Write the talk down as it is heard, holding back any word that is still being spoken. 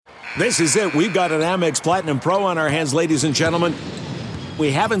This is it. We've got an Amex Platinum Pro on our hands, ladies and gentlemen.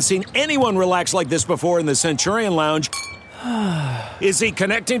 We haven't seen anyone relax like this before in the Centurion Lounge. Is he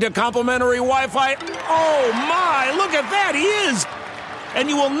connecting to complimentary Wi-Fi? Oh, my. Look at that. He is. And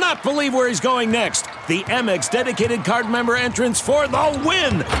you will not believe where he's going next. The Amex dedicated card member entrance for the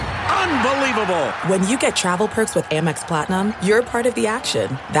win. Unbelievable. When you get travel perks with Amex Platinum, you're part of the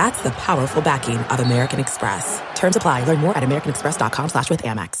action. That's the powerful backing of American Express. Terms apply. Learn more at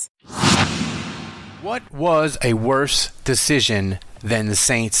americanexpress.com/withAmex. What was a worse decision than the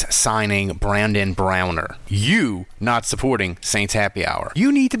Saints signing Brandon Browner? You not supporting Saints Happy Hour.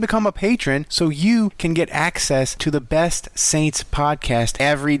 You need to become a patron so you can get access to the best Saints podcast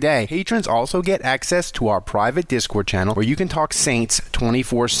every day. Patrons also get access to our private Discord channel where you can talk Saints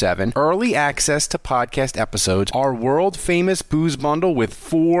 24/7, early access to podcast episodes, our world famous booze bundle with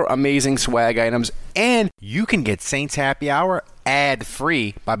 4 amazing swag items, and you can get Saints Happy Hour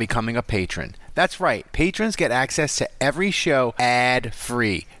ad-free by becoming a patron. That's right. Patrons get access to every show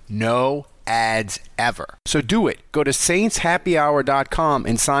ad-free. No ads ever. So do it. Go to saintshappyhour.com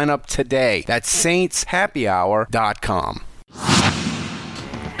and sign up today. That's saintshappyhour.com.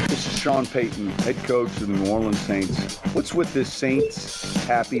 This is Sean Payton, head coach of the New Orleans Saints. What's with this Saints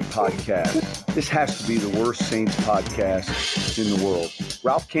Happy podcast? This has to be the worst Saints podcast in the world.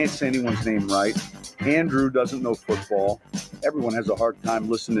 Ralph can't say anyone's name right. Andrew doesn't know football. Everyone has a hard time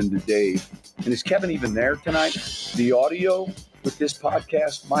listening to Dave. And is Kevin even there tonight? The audio with this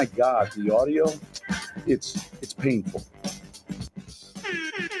podcast, my God, the audio, it's painful.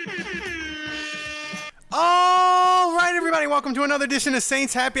 All right, everybody, welcome to another edition of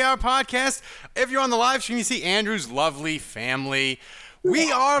Saints Happy Hour podcast. If you're on the live stream, you see Andrew's lovely family.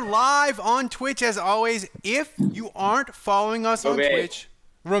 We are live on Twitch, as always. If you aren't following us on Twitch,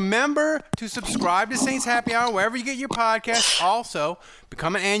 remember to subscribe to Saints Happy Hour wherever you get your podcasts. Also,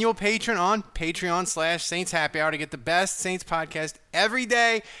 become an annual patron on Patreon/Saints Happy Hour to get the best Saints podcast every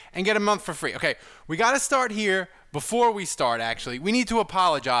day and get a month for free. Okay, we got to start here. Before we start, actually, we need to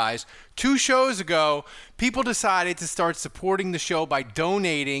apologize. 2 shows ago, people decided to start supporting the show by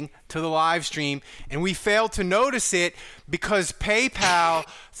donating to the live stream, and we failed to notice it because PayPal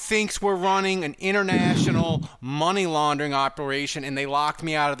thinks we're running an international money laundering operation, and they locked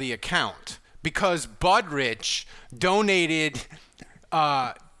me out of the account because Budrich donated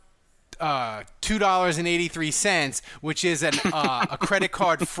 $2.83, which is a credit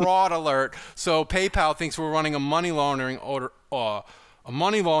card fraud alert. So PayPal thinks we're running a money laundering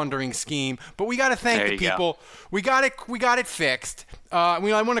scheme. But we got to thank the people. We got it fixed. I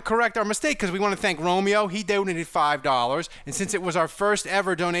want to correct our mistake because we want to thank Romeo. He donated $5, and since it was our first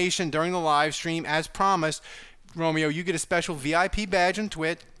ever donation during the live stream, as promised, Romeo, you get a special VIP badge on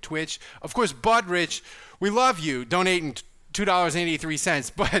Twitch. Of course, Budrich, we love you donating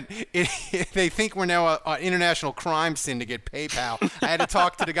 $2.83, but they think we're now an international crime syndicate, PayPal. I had to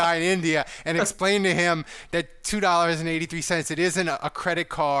talk to the guy in India and explain to him that $2.83, it isn't a credit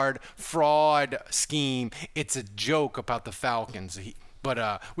card fraud scheme. It's a joke about the Falcons.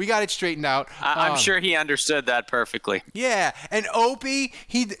 But we got it straightened out. I'm sure he understood that perfectly. Yeah, and Opie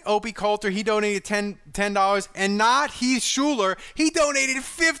Coulter, he donated $10, and not Heath Schuler, he donated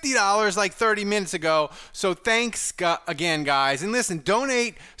 $50 like 30 minutes ago. So thanks again, guys. And listen,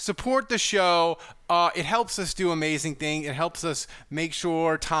 donate, support the show. It helps us do amazing things. It helps us make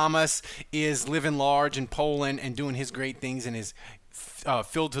sure Thomas is living large in Poland and doing his great things and his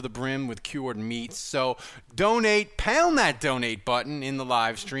filled to the brim with cured meats. So donate, pound that donate button in the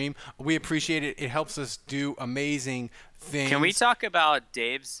live stream. We appreciate it. It helps us do amazing things. Can we talk about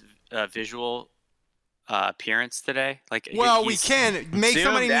Dave's visual appearance today? We can make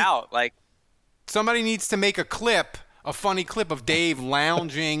somebody needs to make a funny clip of Dave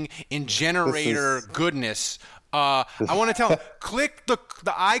lounging in generator goodness. I want to tell, click the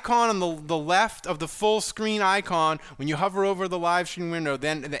icon on the left of the full screen icon. When you hover over the live stream window,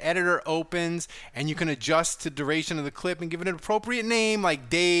 then the editor opens and you can adjust the duration of the clip and give it an appropriate name like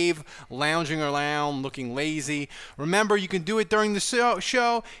Dave lounging around looking lazy. Remember, you can do it during the show.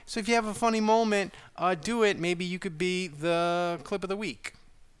 So if you have a funny moment, do it. Maybe you could be the clip of the week.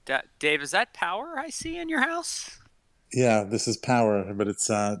 Dave, is that power I see in your house? Yeah, this is power, but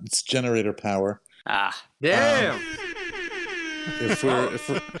it's generator power. Damn. If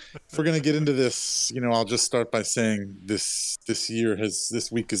we're gonna get into this, I'll just start by saying this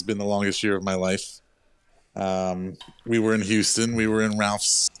week has been the longest year of my life. We were in Houston. We were in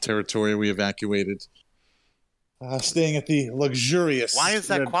Ralph's territory. We evacuated. Staying at the luxurious. Why is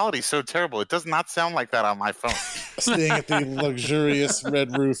that quality so terrible? It does not sound like that on my phone. Staying at the luxurious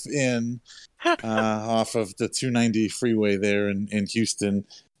Red Roof Inn off of the 290 freeway there in Houston.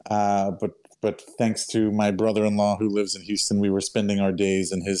 But thanks to my brother-in-law who lives in Houston, we were spending our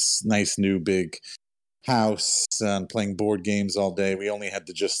days in his nice new big house and playing board games all day. We only had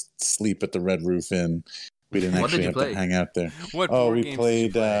to just sleep at the Red Roof Inn. We didn't actually have to hang out there. What board games did you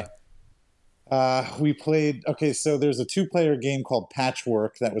play? We played. Okay, so there's a 2-player game called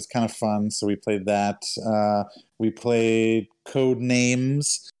Patchwork that was kind of fun. So we played that. We played Code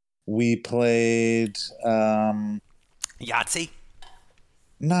Names. We played Yahtzee.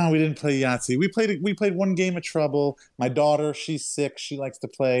 No, we didn't play Yahtzee. We played one game of Trouble. My daughter, she's sick. She likes to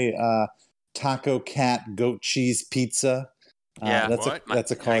play Taco Cat Goat Cheese Pizza.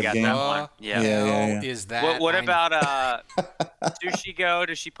 That's a card game. That one. Yeah. Is that? What about Sushi Go?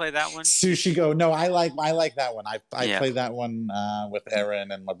 Does she play that one? Sushi Go. No, I like that one. I played that one with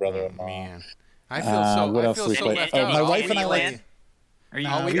Erin and my brother-in-law. Man, I feel so. What else feel we so played? left Oh, out. my wife and I like. Are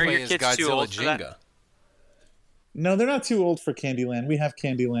your kids too old for that? No, they're not too old for Candyland. We have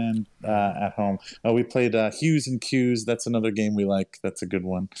Candyland at home. We played Hues and Cues. That's another game we like. That's a good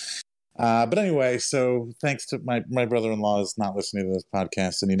one. But anyway, so thanks to my brother-in-law is not listening to this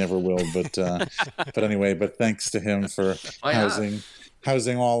podcast, and he never will. But but thanks to him for housing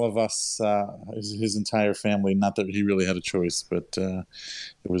all of us, his entire family. Not that he really had a choice, but it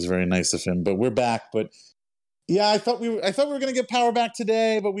was very nice of him. But we're back. But yeah, I thought we were going to get power back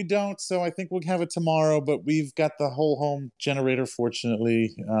today, but we don't. So I think we'll have it tomorrow. But we've got the whole home generator,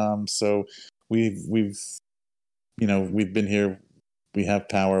 fortunately. So we've been here. We have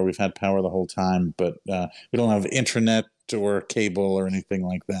power. We've had power the whole time, but we don't have internet or cable or anything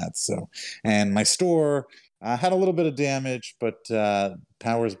like that. So, and my store had a little bit of damage, but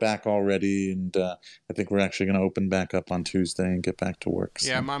power's back already, and I think we're actually going to open back up on Tuesday and get back to work. So.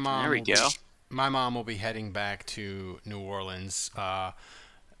 Yeah, my mom. There we go. My mom will be heading back to New Orleans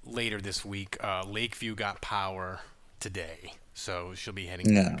later this week. Lakeview got power today, so she'll be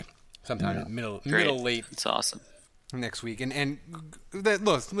heading back sometime middle late. It's awesome. Next week, and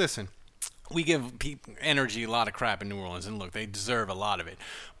look, listen, we give energy a lot of crap in New Orleans, and look, they deserve a lot of it.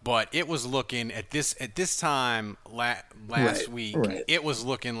 But it was looking at this time last week, it was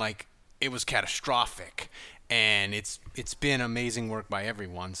looking like it was catastrophic, and it's been amazing work by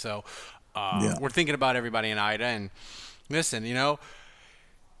everyone. So we're thinking about everybody in Ida, and listen,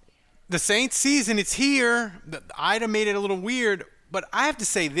 the Saints season, it's here. Ida made it a little weird, but I have to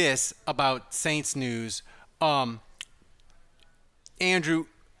say this about Saints news. Andrew,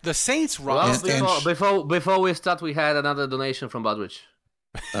 the Saints roster. Before we start, we had another donation from Budrich.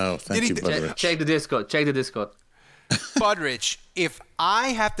 Oh, thank you, Budrich. Check the Discord. Budrich, if I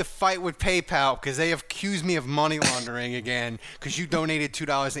have to fight with PayPal because they have accused me of money laundering again because you donated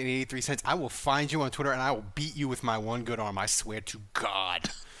 $2.83, I will find you on Twitter and I will beat you with my one good arm. I swear to God.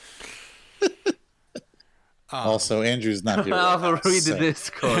 Also, Andrew's not here. Ralph, read the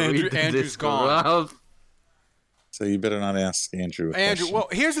Discord. Andrew's gone. Ralph. So you better not ask Andrew. Andrew, well,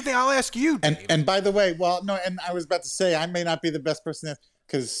 here's the thing. I'll ask you, Dave. And by the way, and I was about to say I may not be the best person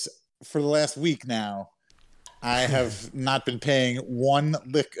because for the last week now, I have not been paying one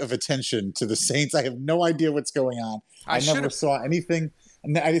lick of attention to the Saints. I have no idea what's going on. I never saw anything.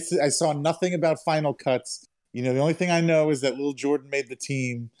 I saw nothing about final cuts. The only thing I know is that Lil Jordan made the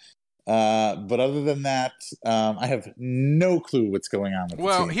team. But other than that, I have no clue what's going on with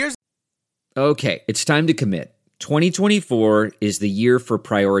the team. Okay, it's time to commit. 2024 is the year for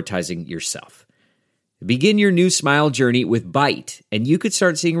prioritizing yourself. Begin your new smile journey with Byte, and you could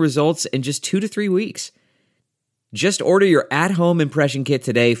start seeing results in just 2 to 3 weeks. Just order your at-home impression kit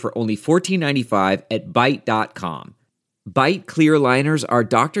today for only $14.95 at Byte.com. Byte clear liners are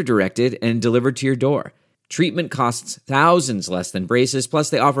doctor-directed and delivered to your door. Treatment costs thousands less than braces, plus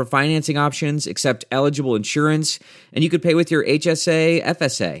they offer financing options, accept eligible insurance, and you could pay with your HSA,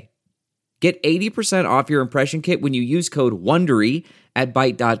 FSA. Get 80% off your impression kit when you use code WONDERY at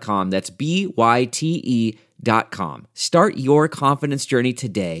Byte.com. That's BYTE.com. Start your confidence journey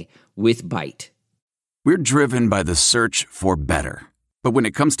today with Byte. We're driven by the search for better. But when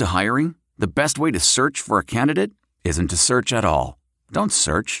it comes to hiring, the best way to search for a candidate isn't to search at all. Don't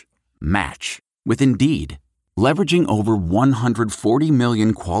search. Match. With Indeed. Leveraging over 140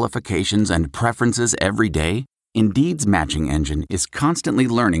 million qualifications and preferences every day, Indeed's matching engine is constantly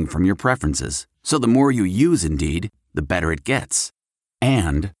learning from your preferences. So the more you use Indeed, the better it gets.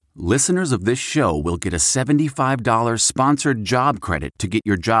 And listeners of this show will get a $75 sponsored job credit to get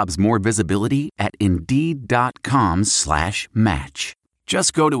your jobs more visibility at Indeed.com/match.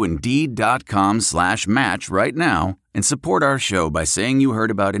 Just go to Indeed.com/match right now and support our show by saying you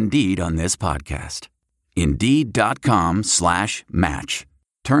heard about Indeed on this podcast. Indeed.com/match.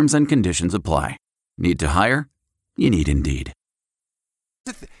 Terms and conditions apply. Need to hire? You need Indeed.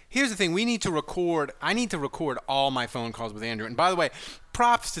 Here's the thing. We need to record. I need to record all my phone calls with Andrew. And by the way,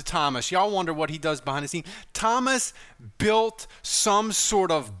 props to Thomas. Y'all wonder what he does behind the scenes. Thomas built some sort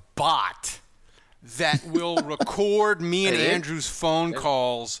of bot that will record me and Andrew's phone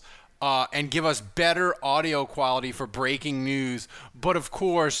calls and give us better audio quality for breaking news. But of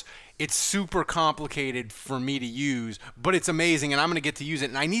course, it's super complicated for me to use, but it's amazing, and I'm going to get to use it.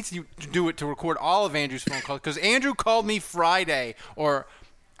 And I need to do it to record all of Andrew's phone calls, because Andrew called me Friday, or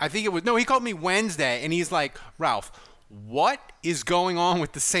I think it was, no, he called me Wednesday, and he's like, Ralph, what is going on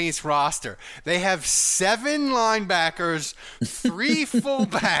with the Saints roster? They have 7 linebackers, 3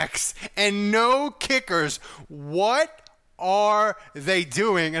 fullbacks, and no kickers. What are they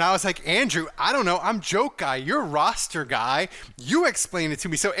doing? And I was like, Andrew, I don't know. I'm joke guy. You're roster guy. You explain it to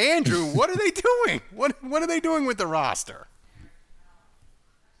me. So, Andrew, what are they doing? What are they doing with the roster?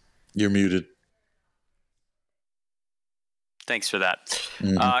 You're muted. Thanks for that.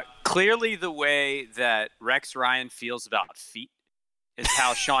 Clearly, the way that Rex Ryan feels about feet is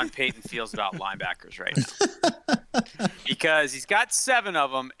how Sean Payton feels about linebackers right now. Because he's got 7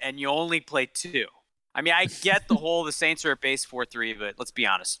 of them, and you only play 2. I mean, I get the Saints are at base 4-3, but let's be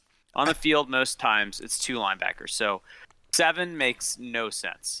honest. On the field, most times, it's 2 linebackers. So 7 makes no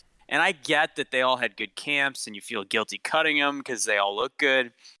sense. And I get that they all had good camps, and you feel guilty cutting them because they all look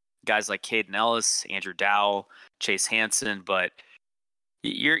good. Guys like Caden Ellis, Andrew Dowell, Chase Hansen, but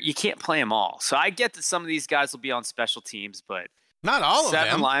you can't play them all. So I get that some of these guys will be on special teams, but not all of them.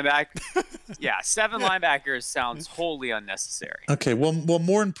 7 linebackers sounds wholly unnecessary. Okay, well,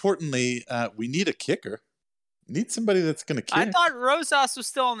 more importantly, we need a kicker. Need somebody that's going to kick. I thought Rosas was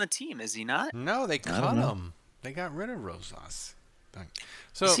still on the team. Is he not? No, they cut him. They got rid of Rosas.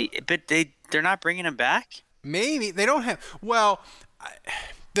 So, but they're not bringing him back? Maybe. They don't have – well,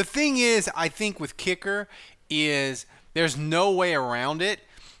 the thing is, I think with kicker is there's no way around it.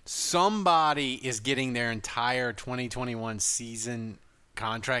 Somebody is getting their entire 2021 season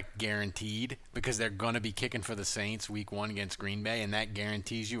contract guaranteed because they're going to be kicking for the Saints week 1 against Green Bay, and that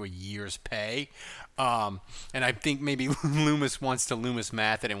guarantees you a year's pay. And I think maybe Loomis wants to Loomis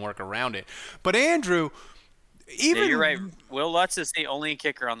math it and work around it. But Andrew, even you're right. Will Lutz is the only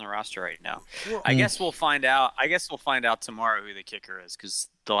kicker on the roster right now. I guess we'll find out. I guess we'll find out tomorrow who the kicker is, because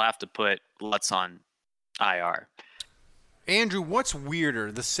they'll have to put Lutz on IR. Andrew, what's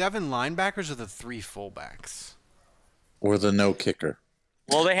weirder, the 7 linebackers or the 3 fullbacks? Or the no kicker?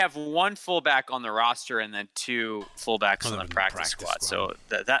 Well, they have 1 fullback on the roster and then 2 fullbacks on the practice squad. So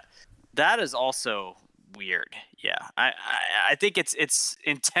that is also weird. Yeah, I think it's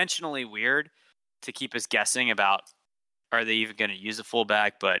intentionally weird to keep us guessing about are they even going to use a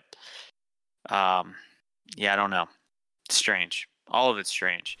fullback. But yeah, I don't know. It's strange. All of it's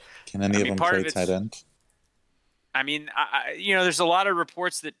strange. Can any of them play tight end? I mean, there's a lot of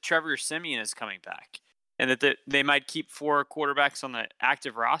reports that Trevor Siemian is coming back, and that they might keep 4 quarterbacks on the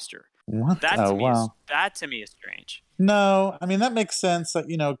active roster. What? That to me is strange. No, I mean that makes sense.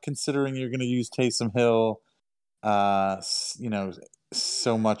 Considering you're going to use Taysom Hill,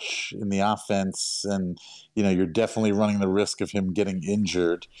 so much in the offense, and you're definitely running the risk of him getting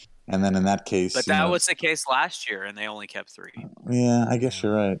injured. And then in that case, but that was the case last year, and they only kept 3. Yeah, I guess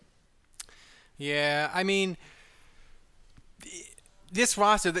you're right. Yeah, I mean, this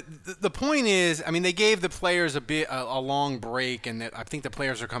roster. The point is, I mean, they gave the players a long break, and I think the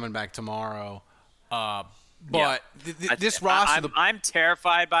players are coming back tomorrow. But this roster, I'm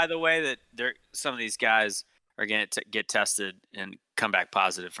terrified, by the way, that some of these guys are going to get tested and come back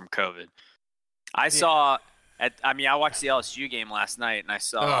positive from COVID. I watched the LSU game last night, and I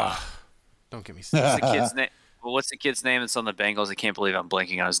saw. Don't get me started. What's the kid's name that's on the Bengals? I can't believe I'm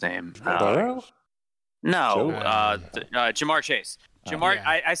blanking on his name. Burrow? No, Jamar Chase.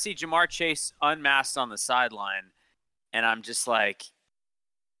 I see Jamar Chase unmasked on the sideline, and I'm just like,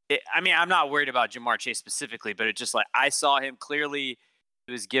 I'm not worried about Jamar Chase specifically, but it's just like I saw him clearly.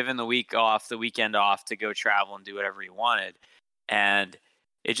 He was given the weekend off to go travel and do whatever he wanted, and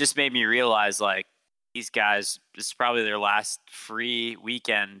it just made me realize, like, these guys, this is probably their last free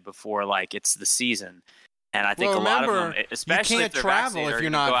weekend before, like, it's the season. And I think a lot of them, especially you if they're travel if you're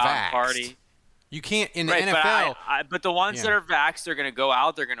not vaxxed. Party. You can't in the NFL. But the ones that are vaxxed, they're going to go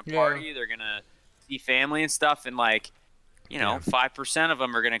out, they're going to party, they're going to see family and stuff. And 5% of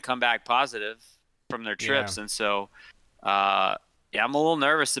them are going to come back positive from their trips. And so, I'm a little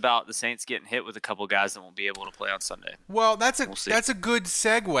nervous about the Saints getting hit with a couple guys that won't be able to play on Sunday. Well, that's a good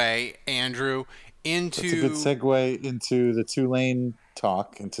segue, Andrew, That's a good segue into the Tulane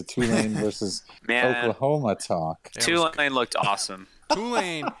talk, into Tulane versus Oklahoma talk. Tulane looked awesome.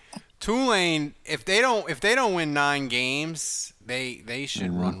 Tulane, if they don't win 9 games, they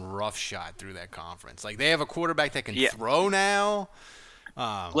should run roughshod through that conference. Like, they have a quarterback that can Yeah. throw now.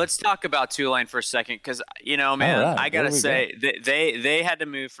 Let's talk about Tulane for a second, because man, right, I gotta there we say they had to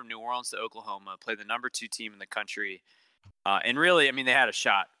move from New Orleans to Oklahoma, play the number 2 team in the country, and really, I mean, they had a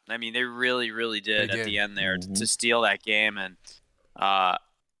shot. I mean, they really, really did at the end there to steal that game, and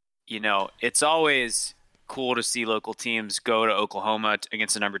it's always cool to see local teams go to Oklahoma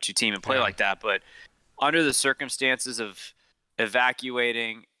against the number 2 team and play like that, but under the circumstances of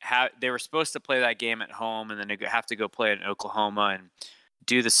evacuating, how they were supposed to play that game at home and then they have to go play it in Oklahoma and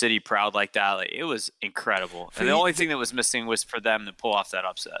do the city proud like that. Like, it was incredible. And the only thing that was missing was for them to pull off that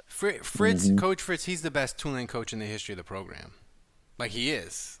upset. Fritz, Coach Fritz, he's the best Tulane coach in the history of the program. Like, he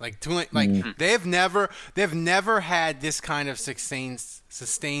is. Like, Tulane, they've never had this kind of sustained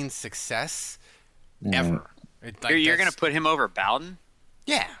success ever. You're going to put him over Bowden?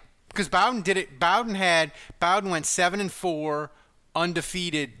 Yeah, because Bowden did it. Bowden went 7-4,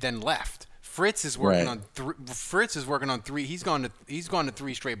 undefeated, then left. Fritz is working on three. He's gone to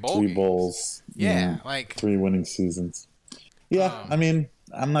 3 straight bowl games. 3 bowls. Yeah, like 3 winning seasons. Yeah, I mean,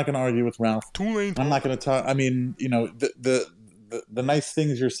 I'm not going to argue with Ralph. Tulane. I'm not going to talk. I mean, the nice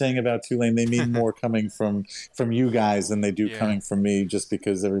things you're saying about Tulane, they mean more coming from you guys than they do coming from me, just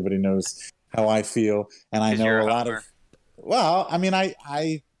because everybody knows how I feel, and I know a lot of. Well, I mean, I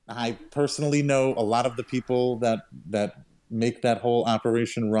personally know a lot of the people that make that whole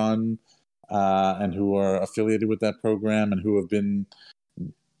operation run. And who are affiliated with that program and who have been,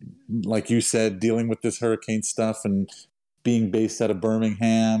 like you said, dealing with this hurricane stuff and being based out of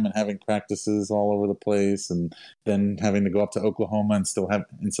Birmingham and having practices all over the place and then having to go up to Oklahoma and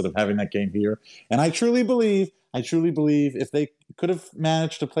instead of having that game here. And I truly believe if they could have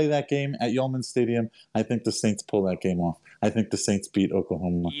managed to play that game at Yeoman Stadium, I think the Saints pull that game off. I think the Saints beat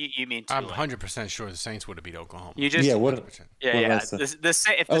Oklahoma. You mean I'm 100% sure the Saints would have beat Oklahoma. You just If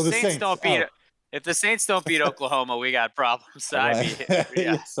the Saints don't beat Oklahoma, we got problems. Sorry.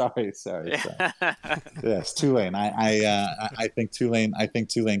 Yes, Tulane. I think Tulane. I think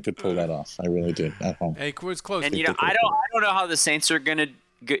Tulane could pull that off. I really did at home. Hey, it's close. And I don't know how the Saints are gonna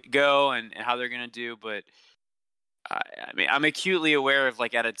go and how they're gonna do, but I mean, I'm acutely aware of,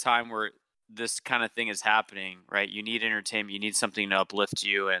 like, at a time where this kind of thing is happening, right? You need entertainment, you need something to uplift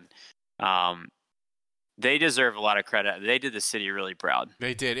you, and they deserve a lot of credit. They did the city really proud.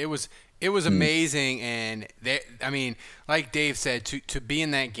 They did. It was amazing, and like Dave said, to be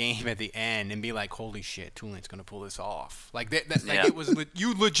in that game at the end and be like, holy shit, Tulane's going to pull this off. Like it was,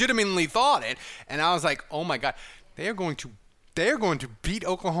 you legitimately thought it, and I was like, oh my god, they're going to beat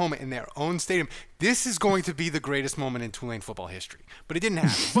Oklahoma in their own stadium. This is going to be the greatest moment in Tulane football history. But it didn't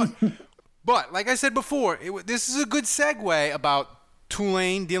happen. But like I said before, this is a good segue about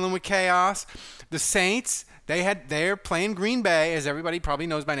Tulane dealing with chaos. The Saints, they're playing Green Bay, as everybody probably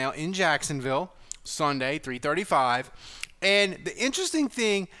knows by now, in Jacksonville, Sunday, 3:35. And the interesting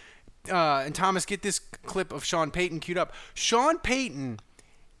thing, and Thomas, get this clip of Sean Payton queued up. Sean Payton,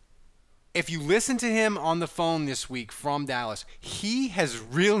 if you listen to him on the phone this week from Dallas, he has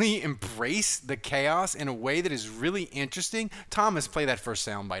really embraced the chaos in a way that is really interesting. Thomas, play that first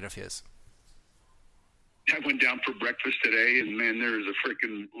soundbite of his. I went down for breakfast today, and man, there's a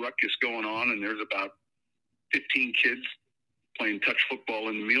freaking ruckus going on, and there's about 15 kids playing touch football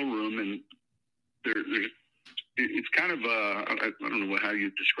in the mealroom, and it's kind of I don't know how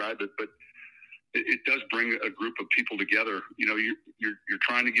you describe it, but it does bring a group of people together. You know, you're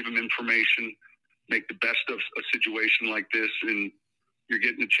trying to give them information, make the best of a situation like this, and you're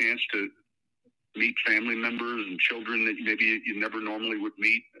getting a chance to meet family members and children that maybe you never normally would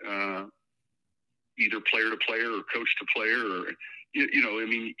meet, either player to player or coach to player, or I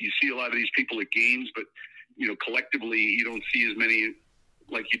mean, you see a lot of these people at games, but collectively you don't see as many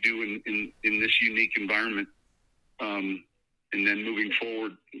like you do in this unique environment. And then moving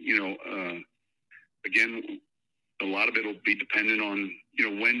forward, again, a lot of it will be dependent on,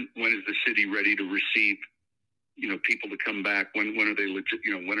 when is the city ready to receive, people to come back? When are they legit?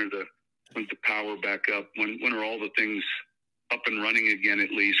 When's the power back up? When are all the things up and running again,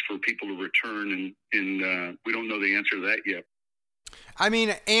 at least for people to return? And we don't know the answer to that yet. I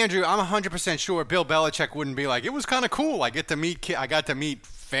mean, Andrew, I'm 100% sure Bill Belichick wouldn't be like, it was kind of cool. I got to meet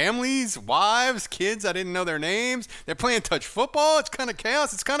families, wives, kids. I didn't know their names. They're playing touch football. It's kind of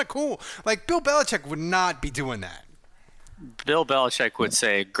chaos. It's kind of cool. Like, Bill Belichick would not be doing that. Bill Belichick would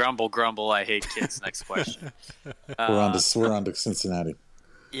say, grumble, grumble, I hate kids. Next question. We're on to Cincinnati.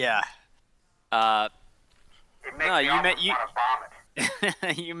 Yeah.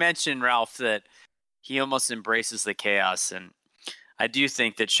 You mentioned, Ralph, that he almost embraces the chaos, and I do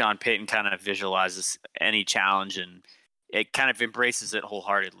think that Sean Payton kind of visualizes any challenge, and it kind of embraces it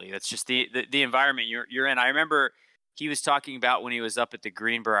wholeheartedly. That's just the environment you're in. I remember he was talking about when he was up at the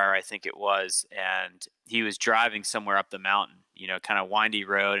Greenbrier, I think it was, and he was driving somewhere up the mountain, kind of windy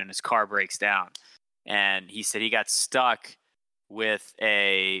road, and his car breaks down. And he said he got stuck with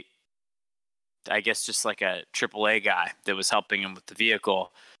I guess just like a AAA guy that was helping him with the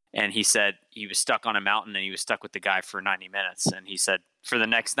vehicle. And he said he was stuck on a mountain and he was stuck with the guy for 90 minutes. And he said for the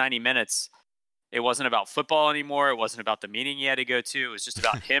next 90 minutes, it wasn't about football anymore. It wasn't about the meeting he had to go to. It was just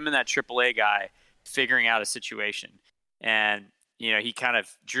about him and that AAA guy figuring out a situation. And, he kind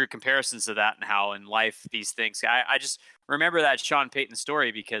of drew comparisons to that and how in life these things, I just remember that Sean Payton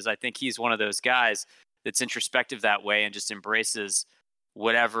story because I think he's one of those guys that's introspective that way and just embraces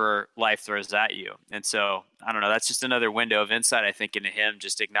whatever life throws at you. And so, I don't know, that's just another window of insight, I think, into him,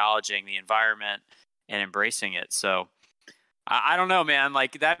 just acknowledging the environment and embracing it. So I don't know, man,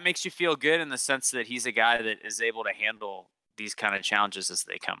 like that makes you feel good in the sense that he's a guy that is able to handle these kind of challenges as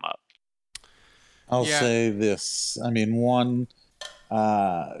they come up. I'll say this. I mean, one,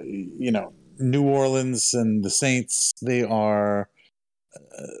 New Orleans and the Saints, they are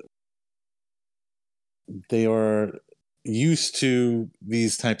used to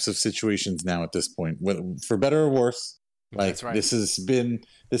these types of situations now at this point, for better or worse. Like That's right. this has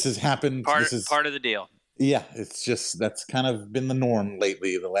happened. Part of the deal. Yeah, it's just that's kind of been the norm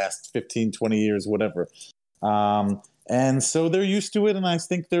lately, the last 15, 20 years, whatever. And so they're used to it, and I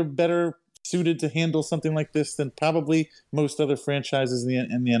think they're better suited to handle something like this than probably most other franchises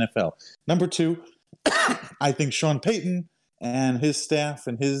in the NFL. Number two, I think Sean Payton and his staff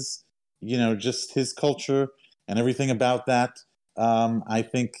and his, just his culture and everything about that, I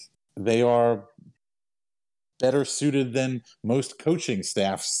think they are better suited than most coaching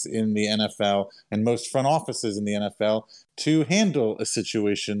staffs in the NFL and most front offices in the NFL to handle a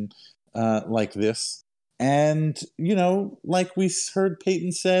situation like this. And, like we heard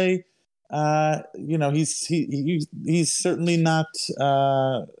Payton say, he's certainly not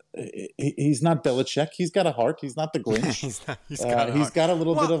he's not Belichick. He's got a heart. He's not the Grinch. He's got a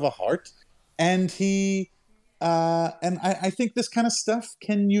little bit of a heart, and I think this kind of stuff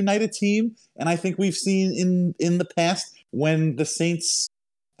can unite a team. And I think we've seen in the past when the Saints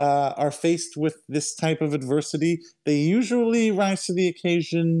are faced with this type of adversity, they usually rise to the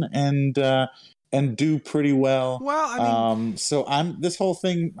occasion and do pretty well. Well, I mean, so this whole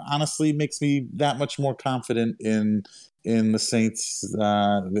thing honestly makes me that much more confident in the Saints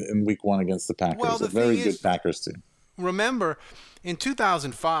in Week 1 against the Packers. Well, a very good Packers team. Remember, in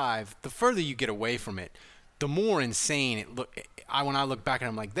 2005, the further you get away from it, the more insane it looked. When I look back at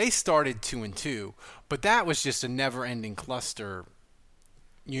them, like they started 2-2, but that was just a never-ending cluster,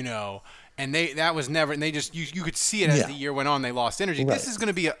 And that was never, and they just you could see it as the year went on. They lost energy. Right. This is going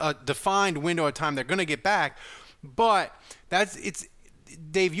to be a defined window of time. They're going to get back, but it's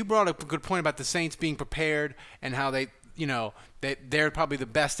Dave. You brought up a good point about the Saints being prepared and how they're probably the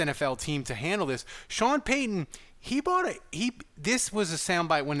best NFL team to handle this. Sean Payton, this was a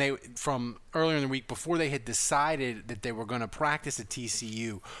soundbite from earlier in the week before they had decided that they were going to practice at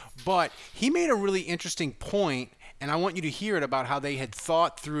TCU, but he made a really interesting point. And I want you to hear it about how they had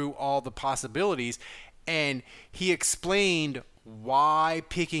thought through all the possibilities. And he explained why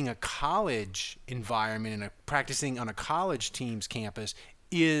picking a college environment and practicing on a college team's campus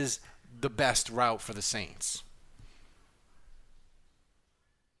is the best route for the Saints.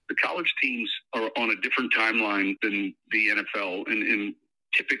 The college teams are on a different timeline than the NFL. And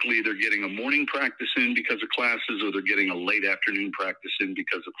typically they're getting a morning practice in because of classes, or they're getting a late afternoon practice in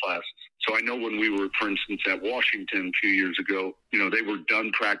because of classes. So I know when we were, for instance, at Washington a few years ago, they were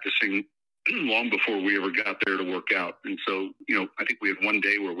done practicing long before we ever got there to work out. And so, I think we had one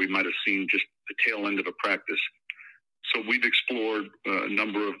day where we might have seen just the tail end of a practice. So we've explored a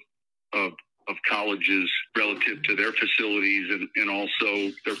number of colleges relative to their facilities and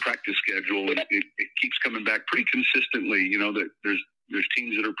also their practice schedule. And it keeps coming back pretty consistently, that there's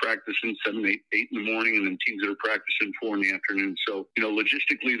teams that are practicing 7, 8 in the morning, and then teams that are practicing 4 in the afternoon. So,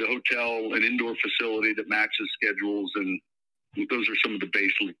 logistically, the hotel, an indoor facility that matches schedules, and those are some of the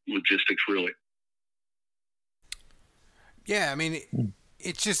base logistics, really. Yeah, I mean,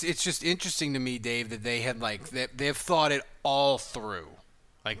 it's just interesting to me, Dave, that they had they've thought it all through.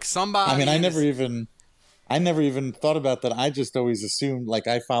 Like somebody. I mean, I never even thought about that. I just always assumed,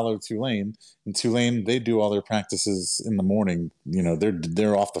 I follow Tulane. In Tulane, they do all their practices in the morning.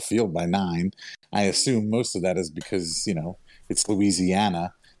 They're off the field by 9. I assume most of that is because, it's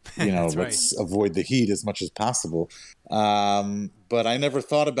Louisiana. let's avoid the heat as much as possible. But I never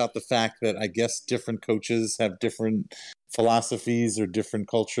thought about the fact that I guess different coaches have different philosophies or different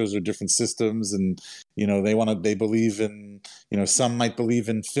cultures or different systems, and they believe in, some might believe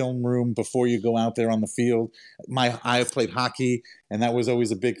in film room before you go out there on the field. I played hockey, and that was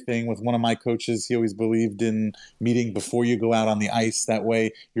always a big thing with one of my coaches. He always believed in meeting before you go out on the ice. That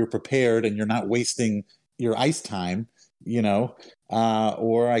way you're prepared and you're not wasting your ice time.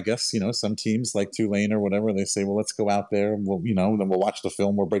 Or I guess, some teams like Tulane or whatever, they say, well, let's go out there and then we'll watch the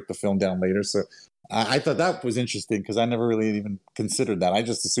film. We'll break the film down later. So I thought that was interesting because I never really even considered that. I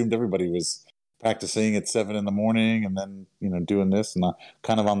just assumed everybody was practicing at 7 a.m. and then, doing this and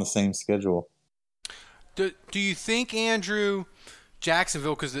kind of on the same schedule. Do you think, Andrew,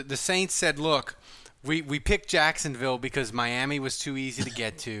 Jacksonville, because the Saints said, look, we picked Jacksonville because Miami was too easy to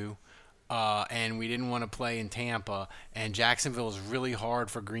get to. And we didn't want to play in Tampa, and Jacksonville is really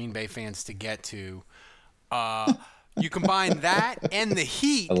hard for Green Bay fans to get to. You combine that and the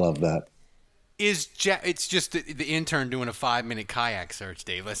heat. I love that. It's just the intern doing a 5-minute kayak search,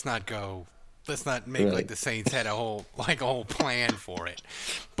 Dave. Let's not make like the Saints had a whole plan for it.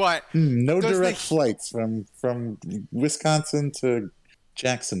 But no direct flights from Wisconsin to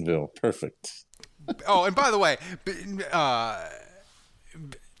Jacksonville. Perfect. Oh, and by the way,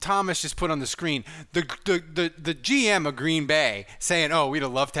 Thomas just put on the screen the GM of Green Bay saying, "Oh, we'd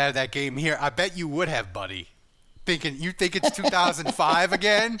have loved to have that game here." I bet you would have, buddy. You think it's 2005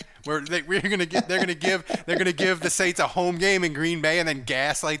 again, where they're gonna give the Saints a home game in Green Bay and then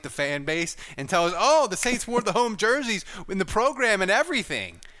gaslight the fan base and tell us, "Oh, the Saints wore the home jerseys in the program and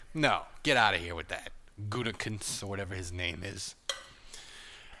everything." No, get out of here with that, Gutekunst or whatever his name is.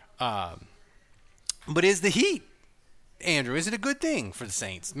 But is the heat, Andrew, is it a good thing for the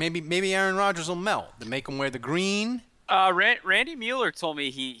Saints? Maybe Aaron Rodgers will melt to make them wear the green. Randy Mueller told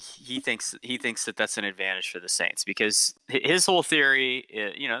me he thinks that that's an advantage for the Saints because his whole theory,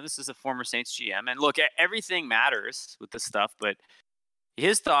 this is a former Saints GM, and look, everything matters with this stuff, but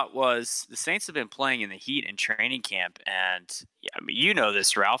his thought was the Saints have been playing in the heat in training camp, and you know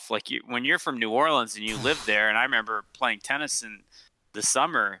this, Ralph. Like when you're from New Orleans and you live there, and I remember playing tennis in the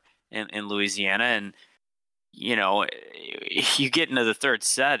summer in Louisiana, and you get into the third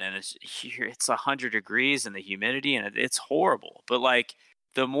set and it's 100 degrees and the humidity and it's horrible. But like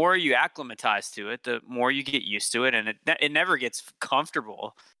the more you acclimatize to it, the more you get used to it, and it never gets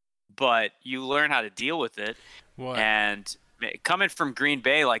comfortable, but you learn how to deal with it. What? And coming from Green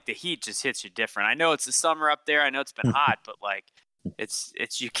Bay, like the heat just hits you different. I know it's the summer up there. I know it's been hot, but like it's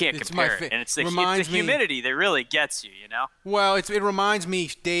you can't compare it. And it's the humidity that really gets you, Well, it reminds me,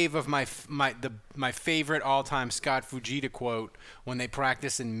 Dave, of my favorite all-time Scott Fujita quote when they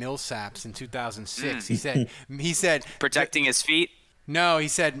practiced in Millsaps in 2006. He said protecting his feet. No, he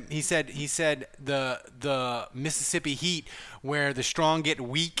said the Mississippi heat where the strong get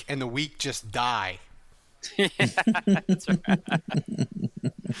weak and the weak just die. Yeah, that's right.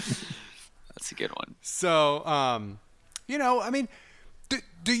 That's a good one. So,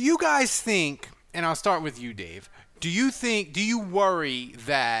 do you guys think, and I'll start with you, Dave, do you worry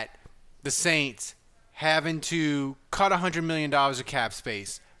that the Saints having to cut $100 million of cap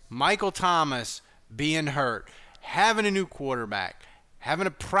space, Michael Thomas being hurt, having a new quarterback, having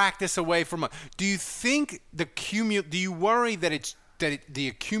to practice away from do you think do you worry that the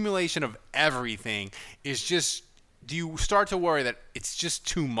accumulation of everything is just, do you start to worry that it's just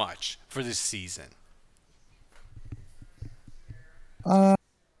too much for this season? I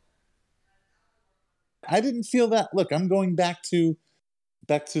didn't feel that. Look, I'm going back to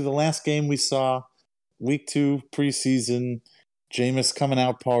the last game we saw, week 2 preseason. Jameis coming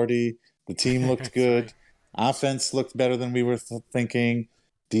out party. The team looked good. Right. Offense looked better than we were thinking.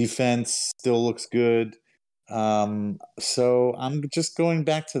 Defense still looks good. So I'm just going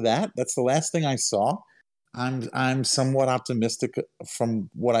back to that. That's the last thing I saw. I'm somewhat optimistic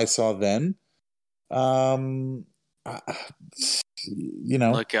from what I saw then.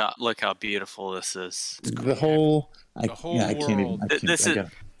 Look how beautiful this is. The whole world.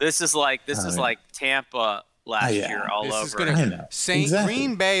 This is like Tampa last year all over.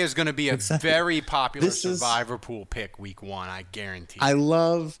 Green Bay is going to be a very popular survivor pool pick week 1. I guarantee. I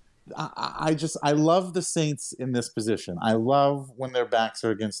love the Saints in this position. I love when their backs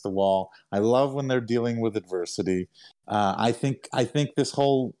are against the wall. I love when they're dealing with adversity. I think this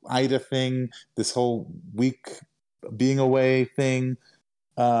whole Ida thing, this whole week being away thing,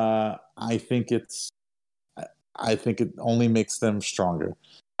 I think it only makes them stronger.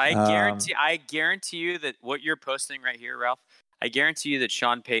 I guarantee you that what you're posting right here, Ralph, I guarantee you that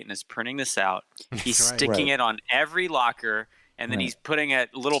Sean Payton is printing this out. He's sticking it on every locker, and then he's putting a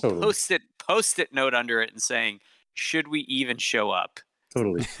little post-it note under it and saying, "Should we even show up?"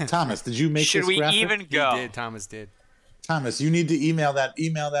 Totally. Thomas, did you make Should this we graphic? even go? He did. Thomas did. Thomas, you need to email that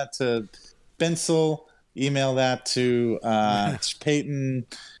to Bensel. Email that to Payton.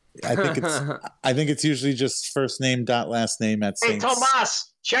 I think it's usually just first name dot last name at Hey, Saints.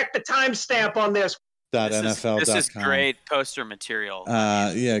 Tomas, check the timestamp on this. NFL.com. This is great poster material.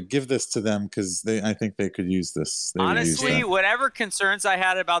 Yeah, give this to them because I think they could use this. Honestly, whatever concerns I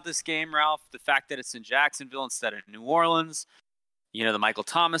had about this game, Ralph, the fact that it's in Jacksonville instead of New Orleans, the Michael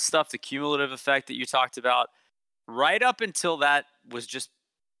Thomas stuff, the cumulative effect that you talked about, right up until that was just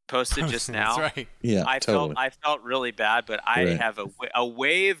posted just now. That's right. Yeah, I felt really bad, but I have a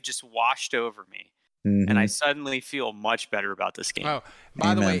wave just washed over me, and I suddenly feel much better about this game. Oh,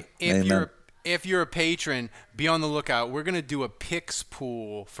 by the way, if you're a patron, be on the lookout. We're gonna do a picks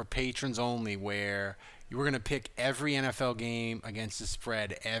pool for patrons only, where we're gonna pick every NFL game against the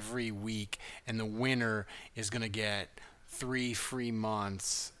spread every week, and the winner is gonna get 3 free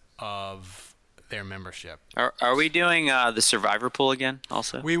months of their membership. Are we doing the Survivor pool again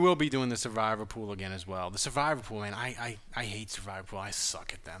also? We will be doing the Survivor pool again as well. The Survivor pool, man, I hate Survivor pool. I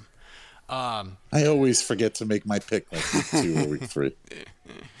suck at them. I always forget to make my pick like week 2 or week 3.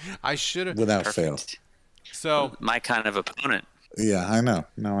 I should have. Without fail. So my kind of opponent. Yeah, I know.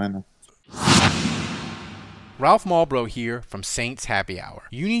 No, I know. Ralph Malbrough here from Saints Happy Hour.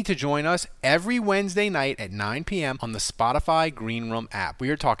 You need to join us every Wednesday night at 9 p.m. on the Spotify Green Room app. We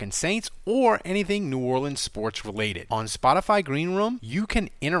are talking Saints or anything New Orleans sports related. On Spotify Green Room, you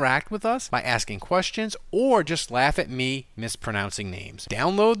can interact with us by asking questions or just laugh at me mispronouncing names.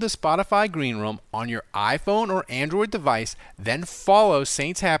 Download the Spotify Green Room on your iPhone or Android device, then follow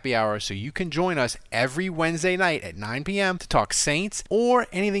Saints Happy Hour so you can join us every Wednesday night at 9 p.m. to talk Saints or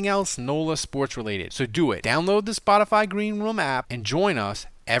anything else NOLA sports related. So do it. Download the Spotify Green Room app and join us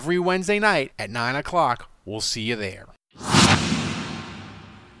every Wednesday night at 9 o'clock. We'll see you there.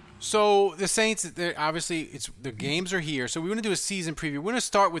 So the Saints, obviously, the games are here. So we want to do a season preview. We're going to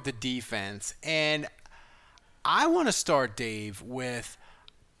start with the defense. And I want to start, Dave, with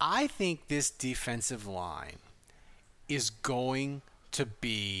I think this defensive line is going to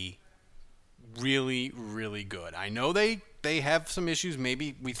be really, really good. I know they have some issues.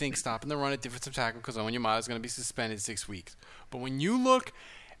 Maybe we think stopping the run at defensive tackle because Onyemata is going to be suspended 6 weeks. But when you look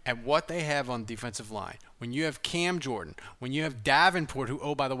at what they have on defensive line, when you have Cam Jordan, when you have Davenport, who,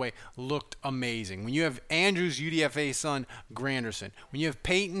 oh, by the way, looked amazing, when you have Andrews' UDFA son, Granderson, when you have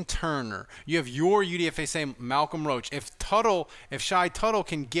Payton Turner, you have your UDFA son, Malcolm Roach. If Shai Tuttle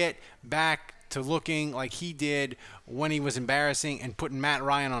can get back to looking like he did when he was embarrassing and putting Matt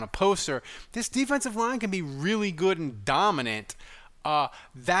Ryan on a poster, this defensive line can be really good and dominant.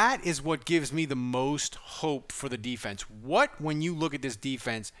 That is what gives me the most hope for the defense. What, when you look at this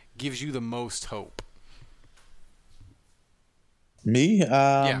defense, gives you the most hope? Me?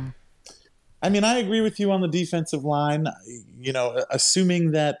 Yeah. I mean, I agree with you on the defensive line.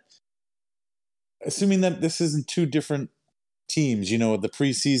 Assuming that this isn't two different teams, the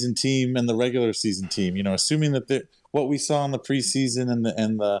preseason team and the regular season team, assuming that what we saw in the preseason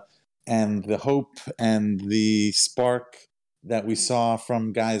and the hope and the spark that we saw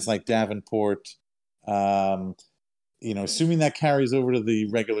from guys like Davenport, assuming that carries over to the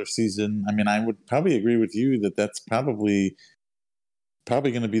regular season, I mean, I would probably agree with you that that's probably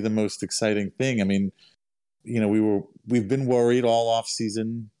going to be the most exciting thing. I mean, we've been worried all off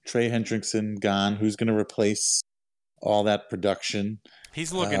season. Trey Hendrickson gone. Who's going to replace all that production?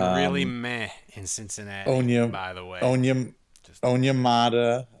 He's looking really meh in Cincinnati, by the way.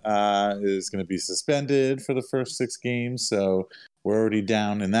 Onyemata is going to be suspended for the first 6 games, so we're already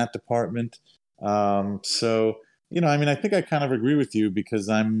down in that department. I think I kind of agree with you because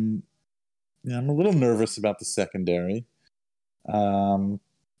I'm a little nervous about the secondary.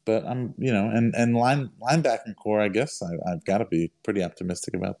 But I'm, and linebacking core, I guess I've got to be pretty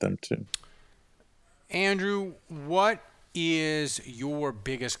optimistic about them too. Andrew, what is your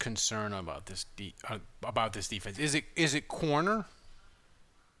biggest concern about this defense? Is it corner?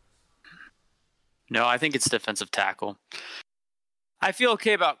 No, I think it's defensive tackle. I feel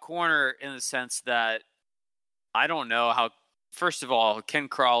okay about corner in the sense that I don't know how. First of all, Ken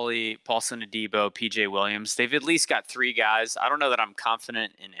Crawley, Paulson Adebo, PJ Williams, they've at least got 3 guys. I don't know that I'm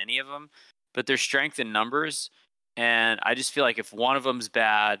confident in any of them, but there's strength in numbers. And I just feel like if one of them's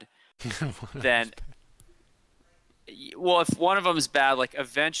bad, then, if one of them's bad, like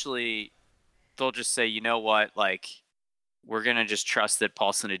eventually they'll just say, you know what, like we're going to just trust that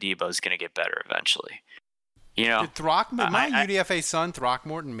Paulson Adebo is going to get better eventually. Did Throckmorton, my UDFA son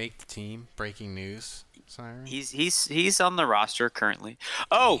Throckmorton, make the team? Breaking news. siren? He's on the roster currently.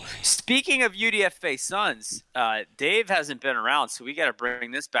 Oh, speaking of UDFA Suns, Dave hasn't been around, so we got to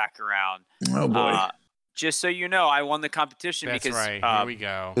bring this back around. Oh boy! Just so you know, I won the competition. That's because right. Here we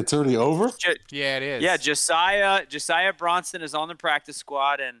go. It's already over. Yeah, it is. Yeah, Josiah Bronson is on the practice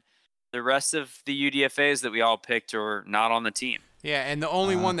squad, and the rest of the UDFAs that we all picked are not on the team. Yeah, and the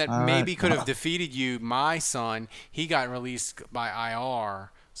only one that all maybe right. could have defeated you, my son, he got released by IR,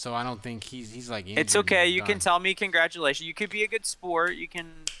 so I don't think he's like injured. It's okay. You done. can tell me congratulations. You could be a good sport. You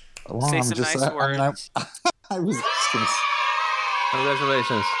can Well, say I'm some just, nice words. I was just gonna,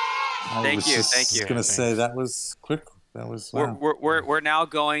 Congratulations. Thank you. Gonna say that was quick. That was. Wow. We're now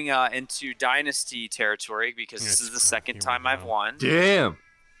going into dynasty territory because this is the second time I've won. Damn.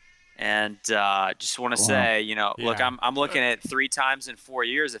 And just want to say, look, I'm looking at 3 times in 4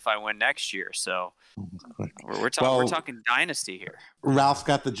 years if I win next year. So we're talking dynasty here. Ralph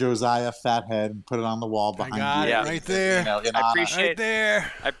got the Josiah fat head and put it on the wall behind got you. it right there. I appreciate right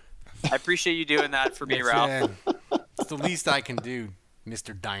there. I appreciate you doing that for me, Ralph. It's the least I can do,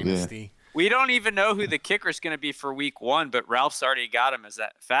 Mr. Dynasty. We don't even know who the kicker is going to be for week 1, but Ralph's already got him as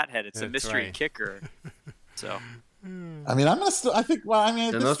that fathead. It's a mystery kicker. So, I mean, I'm gonna still. I think. Well, I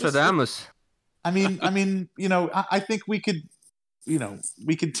mean, The Nostradamus. I mean, I think we could,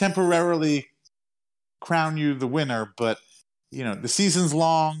 we could temporarily crown you the winner, but the season's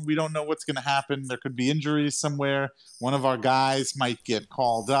long. We don't know what's going to happen. There could be injuries somewhere. One of our guys might get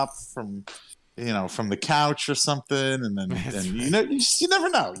called up from the couch or something, and then you never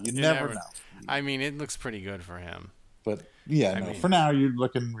know. You never know. I mean, it looks pretty good for him. But for now you're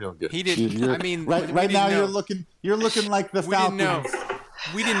looking real good. He didn't. Right now you're looking like the Falcons.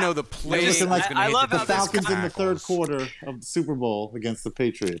 We didn't know the play. I love the how Falcons in the third quarter of the Super Bowl against the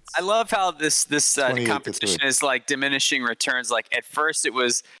Patriots. I love how this competition is like diminishing returns. Like at first it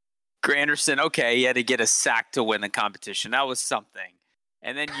was Granderson. Okay, he had to get a sack to win the competition. That was something.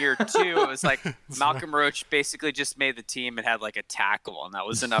 And then year 2, it was like Malcolm Roach basically just made the team and had like a tackle, and that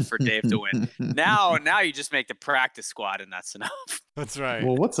was enough for Dave to win. Now you just make the practice squad, and that's enough. That's right.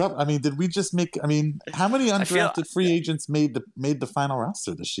 Well, what's up? I mean, did we just make? I mean, how many undrafted free agents made the final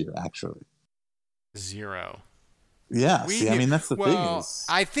roster this year? Actually, 0. Yeah. I mean, that's the thing.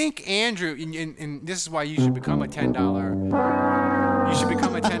 I think Andrew, and this is why you should become a $10. You should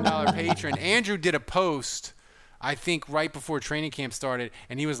become a $10 patron. Andrew did a post, I think, right before training camp started,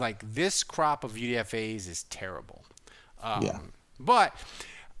 and he was like, "This crop of UDFAs is terrible." But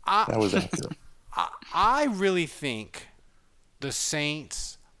that was accurate. I really think the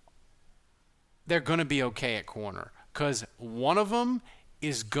Saints, they're going to be okay at corner because one of them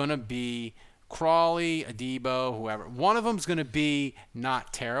is going to be Crawley, Adebo, whoever. One of them is going to be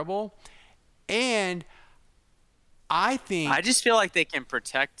not terrible, and I just feel like they can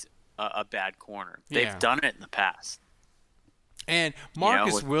protect a bad corner. They've done it in the past. And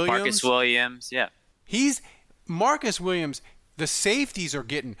Marcus Williams, Marcus Williams, the safeties are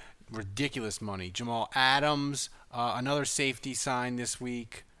getting ridiculous money. Jamal Adams, another safety signed this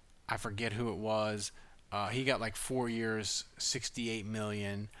week. I forget who it was. He got like 4 years, $68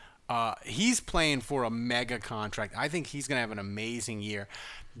 million. He's playing for a mega contract. I think he's going to have an amazing year.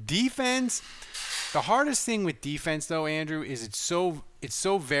 Defense, the hardest thing with defense, though, Andrew, is it's so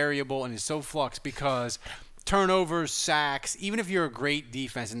variable and it's so flux because turnovers, sacks, even if you're a great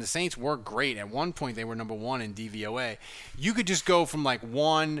defense, and the Saints were great. At one point, they were number 1 in DVOA. You could just go from like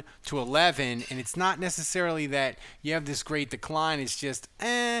 1 to 11, and it's not necessarily that you have this great decline. It's just,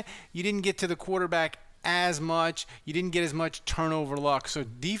 you didn't get to the quarterback as much. You didn't get as much turnover luck. So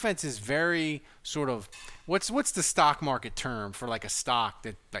defense is very sort of what's the stock market term for like a stock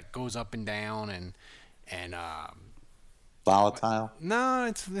that goes up and down and volatile?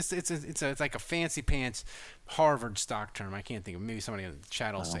 No, it's like a fancy pants Harvard stock term. I can't think of. Maybe somebody in the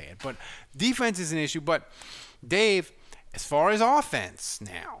chat will say it. But defense is an issue. But Dave, as far as offense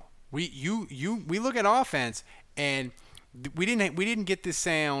now, we look at offense and we didn't get this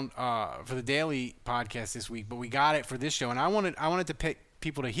sound for the daily podcast this week, but we got it for this show, and I wanted to pick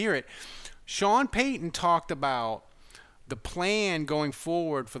people to hear it. Sean Payton talked about the plan going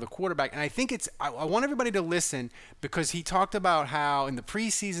forward for the quarterback, and I think I want everybody to listen because he talked about how in the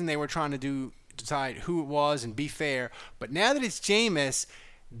preseason they were trying to decide who it was and be fair, but now that it's Jameis,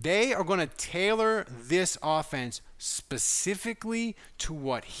 they are going to tailor this offense specifically to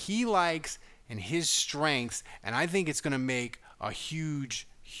what he likes and his strengths, and I think it's going to make a huge,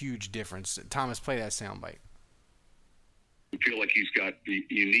 huge difference. Thomas, play that soundbite. I feel like he's got the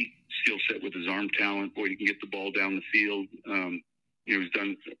unique skill set with his arm talent. Boy, he can get the ball down the field. He's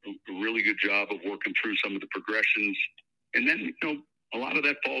done a really good job of working through some of the progressions. And then, a lot of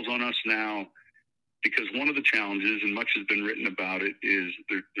that falls on us now because one of the challenges, and much has been written about it, is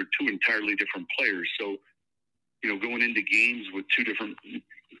they're two entirely different players. So, going into games with two different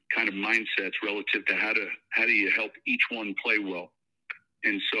kind of mindsets relative to how do you help each one play well.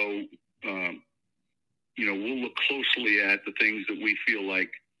 And so, we'll look closely at the things that we feel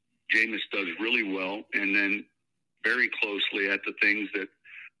like Jameis does really well, and then very closely at the things that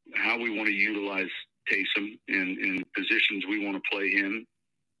how we want to utilize Taysom in positions we want to play him.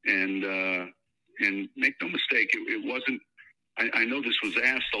 And make no mistake, it wasn't. I know this was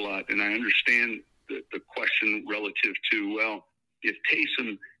asked a lot, and I understand the question relative to, well, if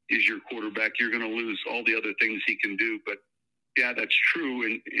Taysom is your quarterback, you're going to lose all the other things he can do. But yeah, that's true,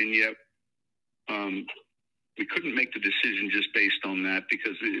 and yet we couldn't make the decision just based on that,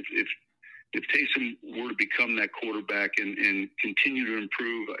 because if Taysom were to become that quarterback and continue to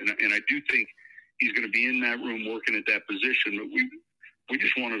improve, and I do think he's going to be in that room working at that position, but we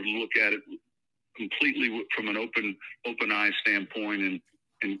just wanted to look at it completely from an open eye standpoint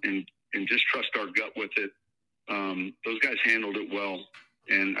and just trust our gut with it. Those guys handled it well,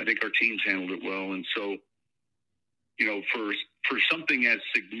 and I think our teams handled it well. And so, for something as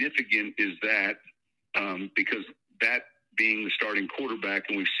significant as that, because that being the starting quarterback,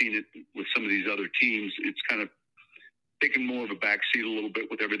 and we've seen it with some of these other teams, it's kind of taken more of a backseat a little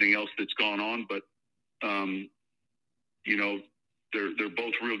bit with everything else that's gone on. But, they're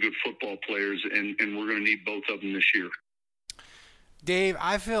both real good football players, and we're going to need both of them this year. Dave,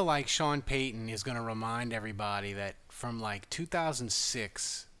 I feel like Sean Payton is going to remind everybody that from like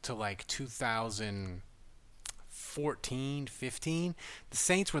 2006 to like 2014, 15, the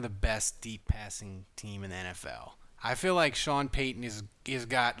Saints were the best deep passing team in the NFL. I feel like Sean Payton is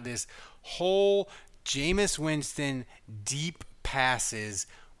got this whole Jameis Winston deep passes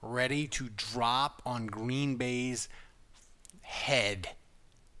ready to drop on Green Bay's head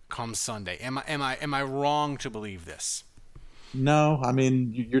come Sunday. Am I wrong to believe this? No, I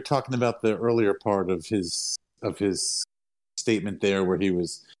mean, you're talking about the earlier part of his statement there, where he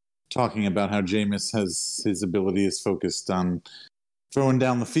was talking about how Jameis has his ability is focused on throwing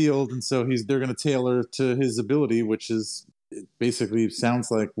down the field, and so they're going to tailor to his ability, which is basically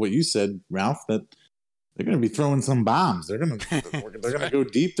sounds like what you said, Ralph, that they're going to be throwing some bombs. They're going to go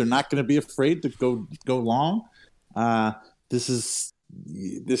deep. They're not going to be afraid to go long. This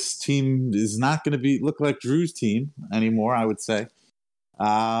team is not going to look like Drew's team anymore, I would say.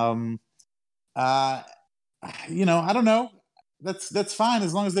 I don't know. That's fine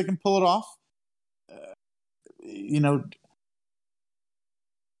as long as they can pull it off.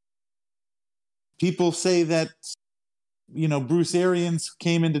 People say that, Bruce Arians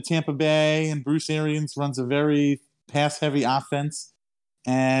came into Tampa Bay, and Bruce Arians runs a very pass-heavy offense,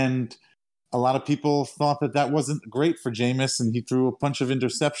 and a lot of people thought that wasn't great for Jameis, and he threw a bunch of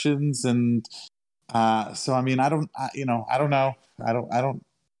interceptions. And so, I mean, I don't know. I don't know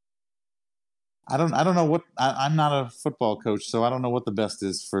what. I'm not a football coach, so I don't know what the best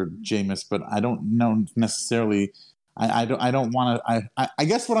is for Jameis. But I don't know necessarily. I don't want to. I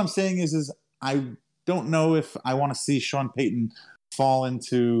guess what I'm saying is I don't know if I want to see Sean Payton fall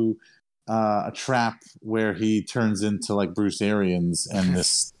into a trap where he turns into like Bruce Arians and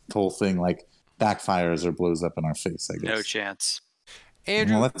this whole thing like backfires or blows up in our face, I guess. No chance.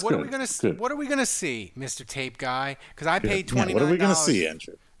 Andrew, Well, what are we gonna see, Mr. Tape Guy? Because I paid $29. What are we gonna see,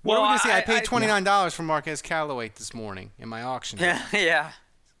 Andrew? What are we gonna see? I paid $29 for Marquez Callaway this morning in my auction. Yeah.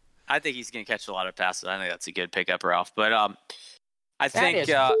 I think he's gonna catch a lot of passes. I think that's a good pickup, Ralph. But I think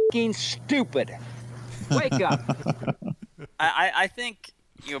that is fucking stupid. Wake up. I think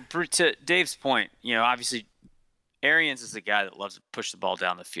to Dave's point, obviously Arians is a guy that loves to push the ball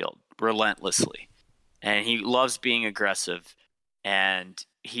down the field relentlessly, and he loves being aggressive, and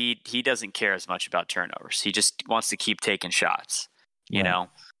he doesn't care as much about turnovers. He just wants to keep taking shots, you know.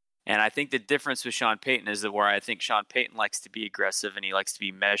 And I think the difference with Sean Payton is that where I think Sean Payton likes to be aggressive and he likes to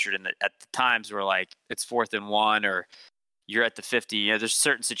be measured, at the times where like it's 4th and 1 or you're at the 50. There's a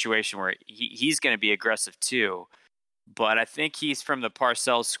certain situation where he's going to be aggressive too. But I think he's from the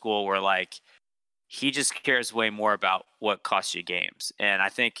Parcells school where like he just cares way more about what costs you games. And I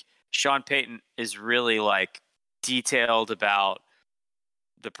think Sean Payton is really like detailed about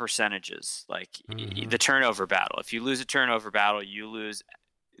the percentages, like the turnover battle. If you lose a turnover battle, you lose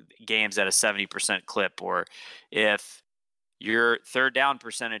games at a 70% clip. Or if your third down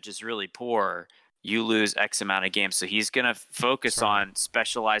percentage is really poor, you lose X amount of games. So he's going to focus on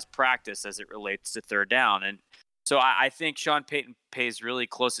specialized practice as it relates to third down. And so I think Sean Payton pays really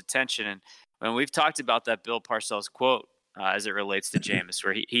close attention. And when we've talked about that Bill Parcells quote as it relates to Jameis,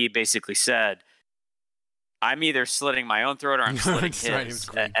 where he basically said, I'm either slitting my own throat or I'm slitting his. Right, it was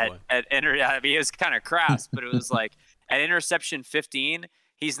great I mean, it was kind of crass, but it was like at interception 15,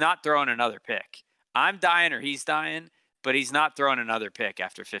 he's not throwing another pick. I'm dying or he's dying, but he's not throwing another pick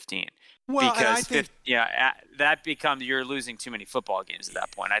after 15. Well, because I think, that becomes you're losing too many football games at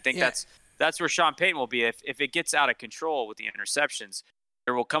that point. I think that's where Sean Payton will be. If it gets out of control with the interceptions,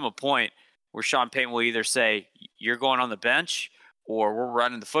 there will come a point where Sean Payton will either say, you're going on the bench, or we're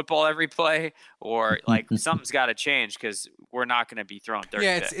running the football every play, or like something's got to change because we're not going to be throwing 30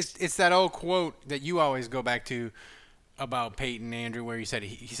 picks. It's that old quote that you always go back to about Payton, Andrew, where he said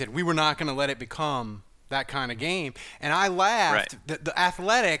we were not going to let it become that kind of game. And I laughed. Right. The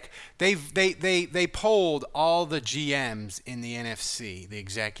Athletic, they polled all the GMs in the NFC, the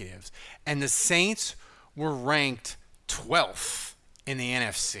executives, and the Saints were ranked 12th in the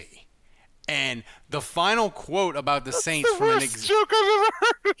NFC. And the final quote about the Saints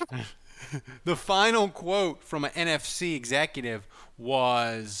the final quote from an NFC executive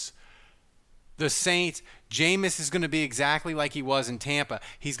was, the Saints, Jameis is going to be exactly like he was in Tampa.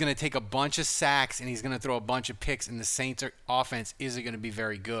 He's going to take a bunch of sacks and he's going to throw a bunch of picks, and the Saints' offense isn't going to be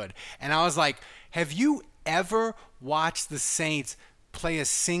very good. And I was like, have you ever watched the Saints play a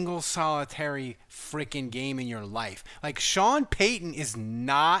single solitary freaking game in your life? Like, Sean Payton is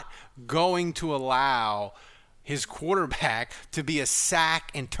not going to allow his quarterback to be a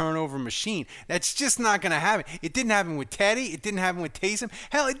sack and turnover machine. That's just not going to happen. It didn't happen with Teddy. It didn't happen with Taysom.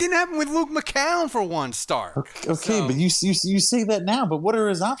 Hell, it didn't happen with Luke McCown for one start. Okay, but you say that now, but what are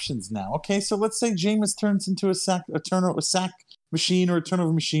his options now? Okay, so let's say Jameis turns into a sack machine or a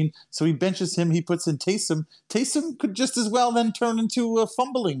turnover machine, so he benches him, he puts in Taysom. Taysom could just as well then turn into a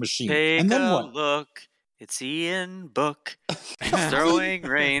fumbling machine. Take and then a what? look. It's Ian Book. He's throwing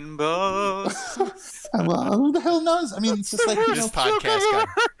rainbows. Well, who the hell knows? I mean, it's just like, this podcast got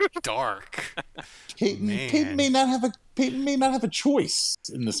dark. Payton may not have a choice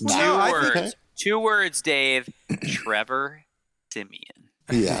in this matter. Two words, Dave. Trevor Siemian.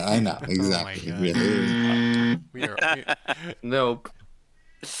 Yeah, I know exactly. Nope.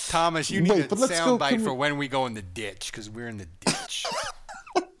 Thomas, you need a soundbite for when we go in the ditch, because we're in the ditch.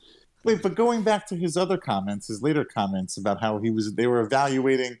 Wait, but going back to his other comments, his later comments about how they were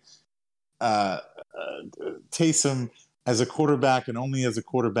evaluating Taysom as a quarterback and only as a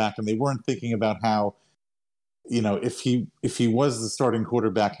quarterback, and they weren't thinking about how, if he was the starting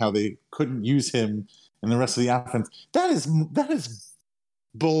quarterback, how they couldn't use him in the rest of the offense. That is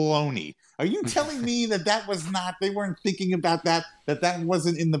baloney. Are you telling me that was not? They weren't thinking about that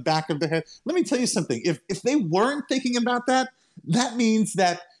wasn't in the back of their head? Let me tell you something. If they weren't thinking about that, that means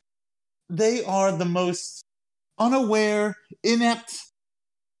that they are the most unaware, inept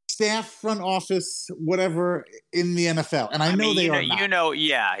staff, front office, whatever in the NFL, and I know they are not.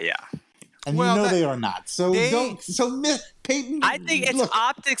 And they are not. So Payton. I think it's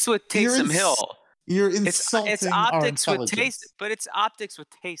optics with Taysom Hill. You're insulting it's optics our with Taysom, but it's optics with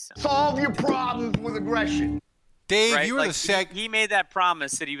Taysom. Solve your problems with aggression. Dave, right? you were He made that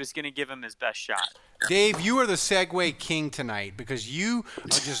promise that he was going to give him his best shot. Dave, you are the segue king tonight, because you are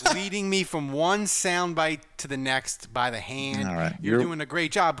just leading me from one soundbite to the next by the hand. All right. You're doing a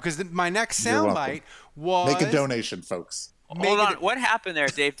great job, because my next soundbite was... Make a donation, folks. Hold on. What happened there,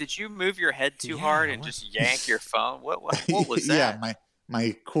 Dave? Did you move your head too hard and just yank your phone? What was that? Yeah,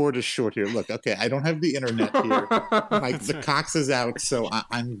 my cord is short here. Look, okay, I don't have the internet here. The Cox is out, so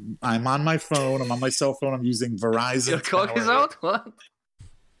I'm on my phone. I'm on my cell phone. I'm using Verizon. Your Cox is out? What?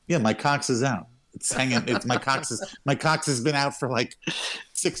 Yeah, my Cox is out. It's hanging. My Cox has been out for like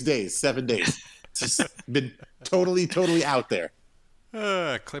 7 days. It's just been totally out there.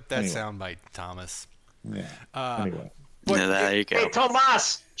 Clip that soundbite, Thomas. Yeah. Anyway. There you go. Hey,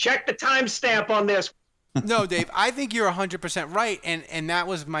 Tomas, check the timestamp on this. No, Dave, I think you're 100% right, and that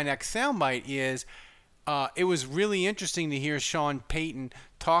was my next soundbite. It was really interesting to hear Sean Payton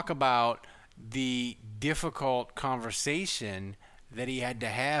talk about the difficult conversation that he had to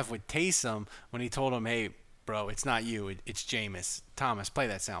have with Taysom when he told him, "Hey, bro, it's not you, it's Jameis." Thomas, play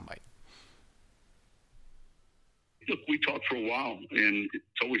that soundbite. Look, we talked for a while, and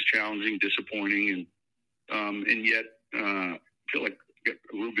it's always challenging, disappointing, and yet I feel like got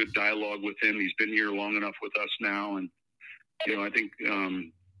a real good dialogue with him. He's been here long enough with us now, and I think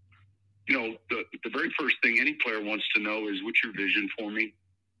the very first thing any player wants to know is, what's your vision for me?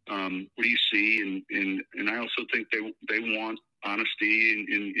 What do you see? And I also think they want honesty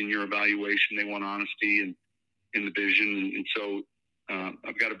in your evaluation. They want honesty in the vision, and so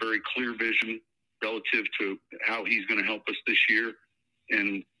I've got a very clear vision relative to how he's going to help us this year.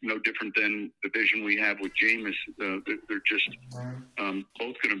 And no different than the vision we have with Jameis. They're just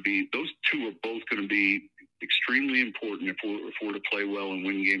both going to be. Those two are both going to be extremely important if we're to play well and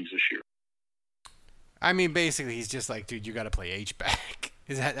win games this year. I mean, basically, he's just like, dude, you got to play H-back.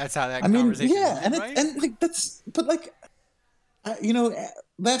 That's how that I mean, conversation yeah, ended, right? and like but like,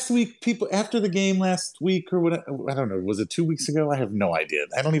 last week, people after the game last week or what, I don't know, was it 2 weeks ago? I have no idea.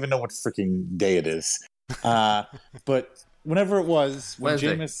 I don't even know what freaking day it is. But whenever it was, when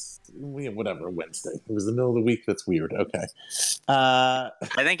Wednesday. Whatever, Wednesday. It was the middle of the week. That's weird. Okay. I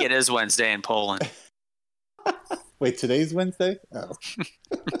think it is Wednesday in Poland. Wait, today's Wednesday? Oh.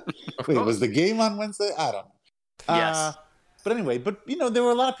 Wait, was the game on Wednesday? I don't know. Yes. But anyway, there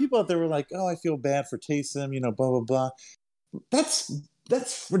were a lot of people out there who were like, oh, I feel bad for Taysom, blah, blah, blah.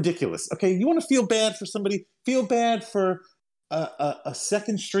 That's ridiculous. Okay, you want to feel bad for somebody? Feel bad for a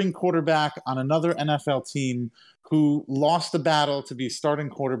second-string quarterback on another NFL team who lost the battle to be starting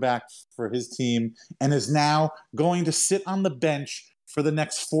quarterback for his team and is now going to sit on the bench for the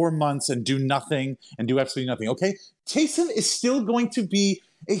next 4 months and do nothing and do absolutely nothing. Okay, Taysom is still going to be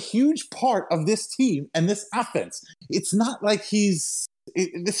a huge part of this team and this offense. It's not like this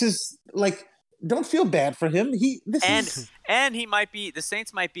is like, don't feel bad for him. And he might be, the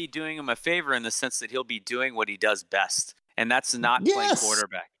Saints might be doing him a favor in the sense that he'll be doing what he does best, and that's not playing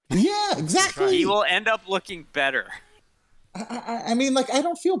quarterback. Yeah, exactly. He will end up looking better. I mean, like, I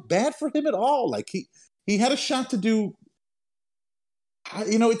don't feel bad for him at all. Like, he had a shot to do.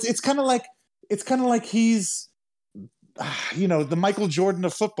 It's kind of like he's, the Michael Jordan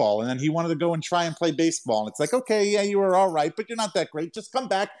of football, and then he wanted to go and try and play baseball. And it's like, okay, yeah, you were all right, but you're not that great. Just come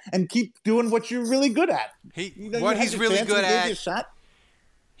back and keep doing what you're really good at. He's really good at.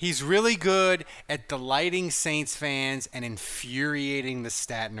 He's really good at delighting Saints fans and infuriating the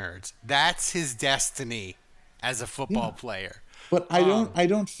stat nerds. That's his destiny as a football player. But I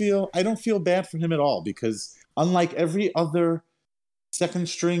don't feel bad for him at all, because unlike every other second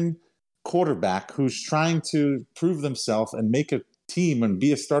string quarterback who's trying to prove themselves and make a team and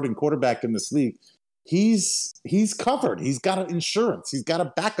be a starting quarterback in this league, he's covered. He's got insurance. He's got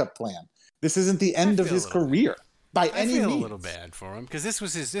a backup plan. This isn't the end of his career by any means. I feel a little bad for him because this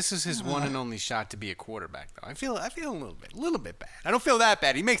was his one and only shot to be a quarterback. Though I feel a little bit bad. I don't feel that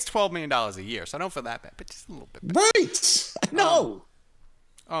bad. He makes $12 million a year, so I don't feel that bad, but just a little bit bad. Right? No.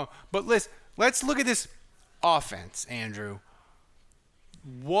 But let's look at this offense, Andrew.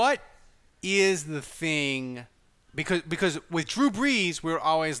 What is the thing? Because with Drew Brees, we're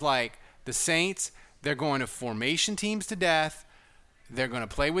always like, the Saints, they're going to formation teams to death. They're going to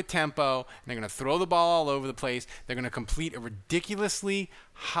play with tempo. They're going to throw the ball all over the place. They're going to complete a ridiculously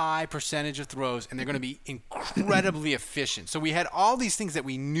high percentage of throws, and they're going to be incredibly efficient. So we had all these things that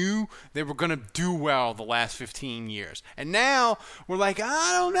we knew they were going to do well the last 15 years. And now we're like,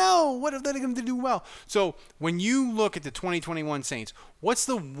 I don't know. What are they going to do well? So when you look at the 2021 Saints, what's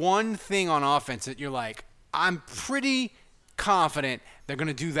the one thing on offense that you're like, I'm pretty confident they're going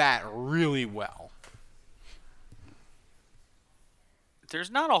to do that really well? There's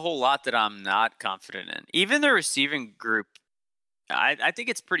not a whole lot that I'm not confident in. Even the receiving group, I think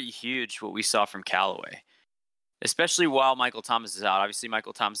it's pretty huge what we saw from Callaway, especially while Michael Thomas is out. Obviously,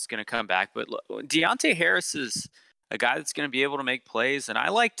 Michael Thomas is going to come back, but Deontay Harris is a guy that's going to be able to make plays, and I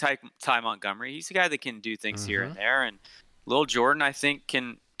like Ty Montgomery. He's a guy that can do things here and there, and Lil Jordan, I think,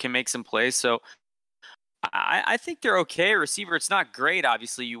 can make some plays. So I think they're okay. Receiver, it's not great.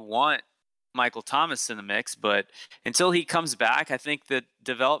 Obviously, you want Michael Thomas in the mix, but until he comes back, I think the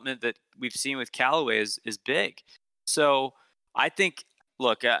development that we've seen with Callaway is big. So I think,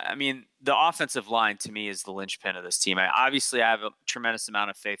 look, I mean, the offensive line to me is the linchpin of this team. I have a tremendous amount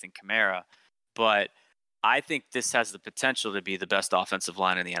of faith in Kamara, but I think this has the potential to be the best offensive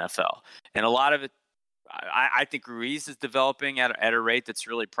line in the NFL. And a lot of it, I think Ruiz is developing at a rate that's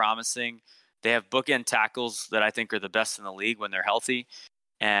really promising. They have bookend tackles that I think are the best in the league when they're healthy.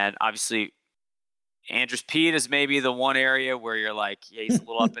 And obviously, Andrews Pete is maybe the one area where you're like, yeah, he's a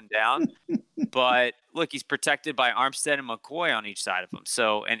little up and down. But look, he's protected by Armstead and McCoy on each side of him.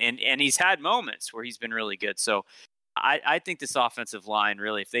 So, and he's had moments where he's been really good. So I think this offensive line,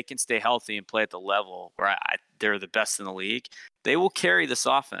 really, if they can stay healthy and play at the level where they're the best in the league, they will carry this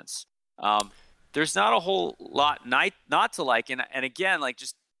offense. There's not a whole lot not to like. And again, like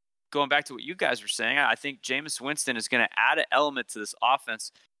just going back to what you guys were saying, I think Jameis Winston is going to add an element to this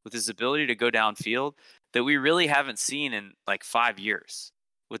offense with his ability to go downfield that we really haven't seen in like 5 years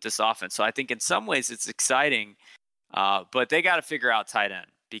with this offense. So I think in some ways it's exciting, but they got to figure out tight end,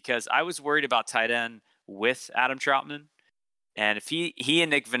 because I was worried about tight end with Adam Troutman. And if he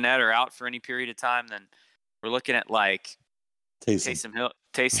and Nick Vannett are out for any period of time, then we're looking at like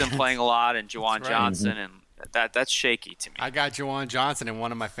Taysom playing a lot, and Juwan Johnson That's shaky to me. I got Juwan Johnson in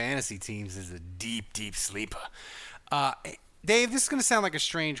one of my fantasy teams as a deep, deep sleeper. Dave, this is going to sound like a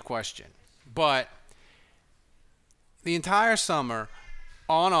strange question, but the entire summer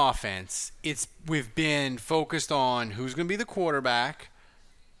on offense, we've been focused on who's going to be the quarterback.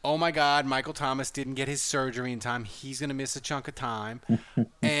 Oh my God, Michael Thomas didn't get his surgery in time. He's going to miss a chunk of time.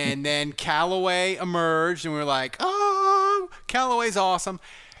 And then Callaway emerged, and we were like, oh, Callaway's awesome.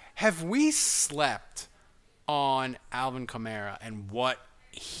 Have we slept on Alvin Kamara and what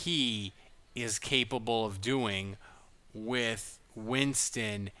he is capable of doing with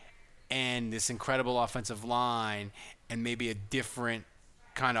Winston and this incredible offensive line and maybe a different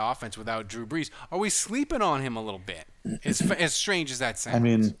kind of offense without Drew Brees? Are we sleeping on him a little bit? As strange as that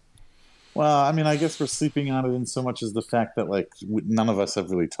sounds. I guess we're sleeping on it in so much as the fact that none of us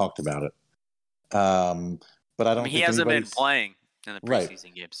have really talked about it. But I don't. He hasn't been playing in the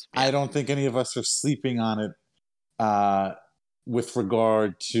preseason games. Yeah. I don't think any of us are sleeping on it with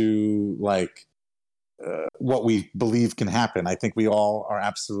regard to what we believe can happen. I think we all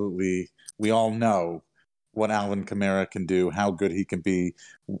know what Alvin Kamara can do, how good he can be,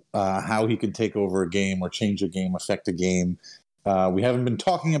 how he can take over a game or change a game, affect a game. We haven't been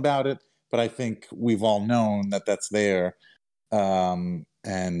talking about it, but I think we've all known that that's there. And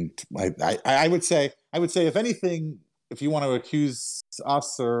I would say, if anything, if you want to accuse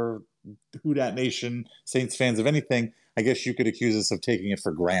us or Who Dat Nation, Saints fans of anything, I guess you could accuse us of taking it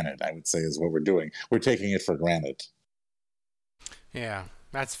for granted, I would say is what we're doing. We're taking it for granted. Yeah,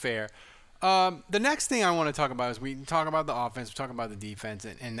 that's fair. The next thing I want to talk about is we talk about the offense, we talk about the defense,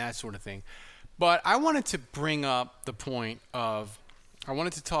 and that sort of thing. But I wanted to bring up the point of I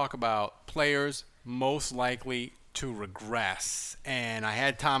wanted to talk about players most likely to regress. And I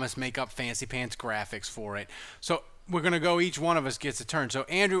had Thomas make up Fancy Pants graphics for it. So we're going to go, each one of us gets a turn. So,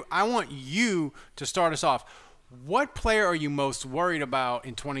 Andrew, I want you to start us off. What player are you most worried about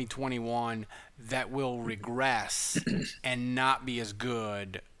in 2021 that will regress and not be as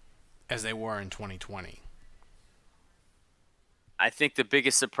good as they were in 2020? I think the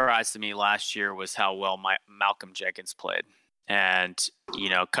biggest surprise to me last year was how well Malcolm Jenkins played. And,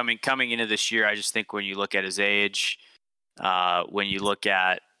 coming into this year, I just think when you look at his age, when you look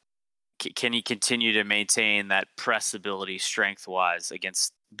at can he continue to maintain that press ability strength-wise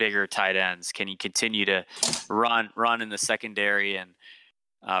against bigger tight ends? Can he continue to run in the secondary and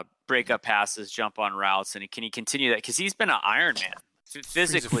break up passes, jump on routes? And can he continue that? Because he's been an Iron Man.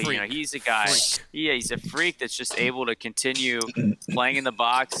 Physically, he's a guy. Yeah, he's a freak that's just able to continue playing in the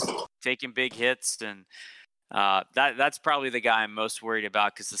box, taking big hits, and that's probably the guy I'm most worried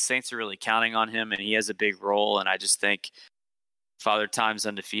about because the Saints are really counting on him, and he has a big role. And I just think Father Time's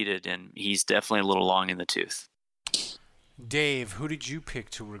undefeated, and he's definitely a little long in the tooth. Dave, who did you pick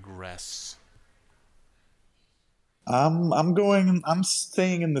to regress? I'm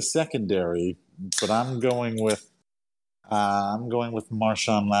staying in the secondary, but I'm going with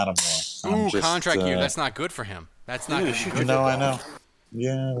Marshawn Lattimore. Contract year. That's not good for him. That's not going to be good. No, I know.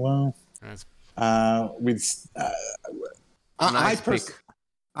 Yeah, well, I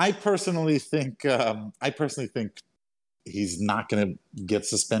personally think he's not going to get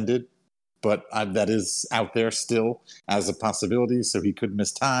suspended, but that is out there still as a possibility. So he could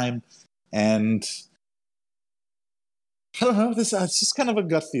miss time, and I don't know. It's just kind of a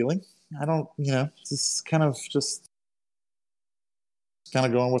gut feeling. I don't, this kind of just. Kind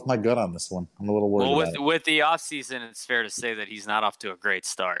of going with my gut on this one. I'm a little worried about it. With the offseason, it's fair to say that he's not off to a great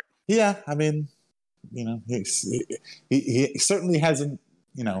start. Yeah, I mean, he certainly hasn't,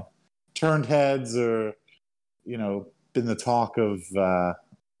 turned heads or, been the talk of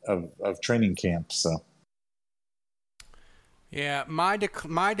training camp. So. Yeah, my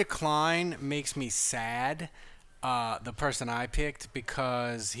decline makes me sad. The person I picked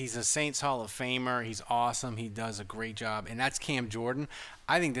because he's a Saints Hall of Famer. He's awesome. He does a great job, and that's Cam Jordan.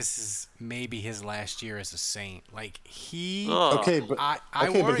 I think this is maybe his last year as a Saint. Okay, but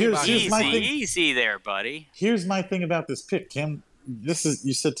here's my thing. Easy there, buddy. Here's my thing about this pick, Cam. You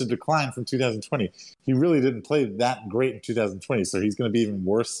said to decline from 2020. He really didn't play that great in 2020, so he's going to be even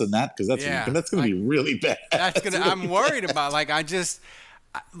worse than that because that's going to be really bad. I'm worried about.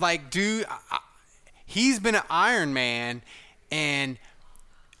 He's been an Iron Man, and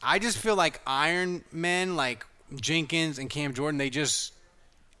I just feel like Iron Men, like Jenkins and Cam Jordan, they just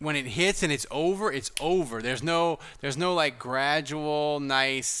when it hits and it's over, it's over. There's no gradual,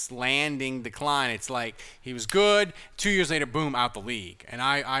 nice landing decline. It's like he was good. 2 years later, boom, out the league. And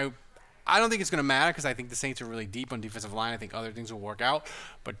I don't think it's going to matter because I think the Saints are really deep on defensive line. I think other things will work out.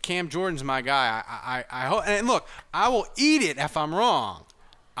 But Cam Jordan's my guy. I hope. And look, I will eat it if I'm wrong,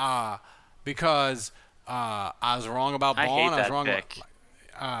 because I was wrong about I Bond. hate I was that wrong pick.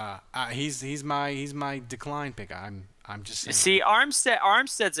 about. He's my decline pick. I'm just saying. See,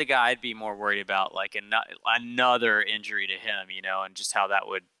 Armstead's a guy I'd be more worried about, like another injury to him, and just how that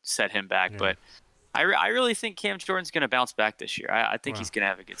would set him back. Yeah. But I really think Cam Jordan's going to bounce back this year. I think he's going to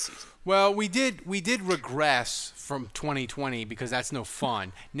have a good season. Well, we did regress from 2020 because that's no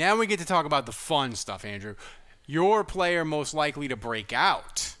fun. Now we get to talk about the fun stuff, Andrew. Your player most likely to break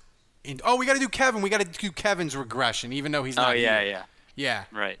out. We got to do Kevin. We got to do Kevin's regression, even though he's not. Oh yeah, here. Yeah.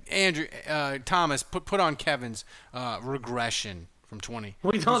 Right. Andrew, Thomas, put on Kevin's regression from 20.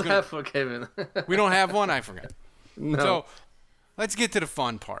 We don't have for Kevin. We don't have one. I forgot. No. So let's get to the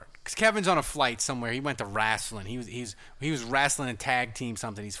fun part. Because Kevin's on a flight somewhere. He went to wrestling. He was wrestling a tag team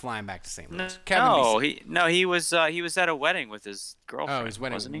something. He's flying back to St. Louis. He was at a wedding with his girlfriend. Oh, his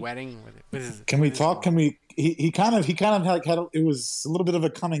wedding. Wasn't he? Wedding with his. Can we talk? Can we? He kind of like had. It was a little bit of a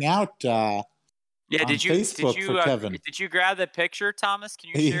coming out. Yeah. On Facebook for Kevin. Did you grab the picture, Thomas? Can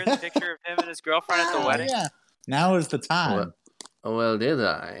you share the picture of him and his girlfriend at the wedding? Yeah. Now is the time. Well, did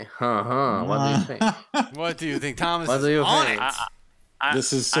I? What do you think? What do you think, Thomas? What do you on think? it?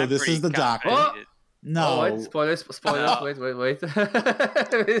 This is the doctor. Oh! No. Oh, wait, spoilers. Wait.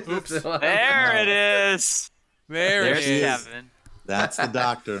 Oops. There it is. There it is. Kevin. That's the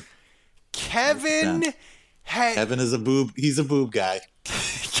doctor. Kevin is a boob. He's a boob guy.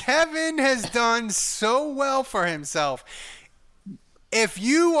 Kevin has done so well for himself. If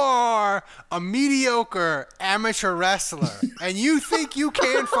you are a mediocre amateur wrestler and you think you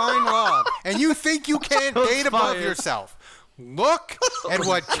can't find love and you think you can't date above yourself, look at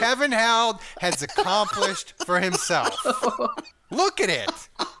what Kevin Howard has accomplished for himself. Look at it.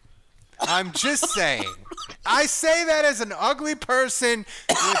 I'm just saying. I say that as an ugly person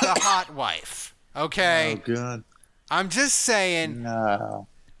with a hot wife. Okay? Oh, God. I'm just saying. No.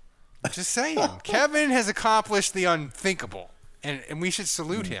 Just saying. Kevin has accomplished the unthinkable, and we should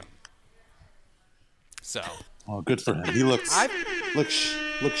salute him. So. Oh, good for him. He looks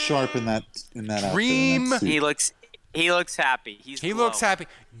sharp in that Dream. outfit, in that suit. He looks happy. He looks happy.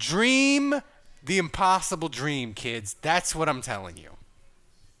 Dream the impossible dream, kids. That's what I'm telling you.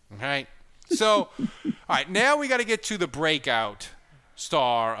 All right. So, all right. Now we got to get to the breakout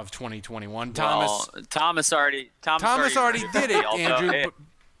star of 2021, Thomas. Well, Thomas already did it, Andrew.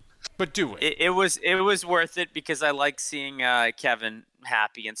 But do it. It was worth it because I like seeing Kevin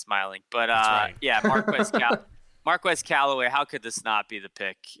happy and smiling. But right. Yeah, Marquez Callaway. How could this not be the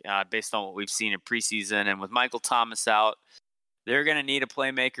pick based on what we've seen in preseason? And with Michael Thomas out, they're going to need a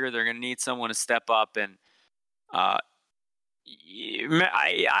playmaker. They're going to need someone to step up. And I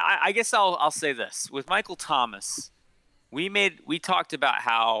guess I'll say this with Michael Thomas. We talked about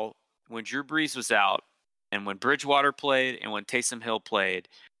how when Drew Brees was out and when Bridgewater played and when Taysom Hill played,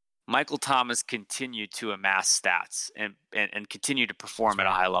 Michael Thomas continued to amass stats and continue to perform at a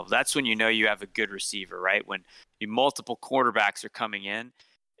high level. That's when you know you have a good receiver, right? When multiple quarterbacks are coming in.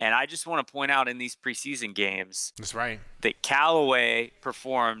 And I just want to point out in these preseason games, that's right, that Callaway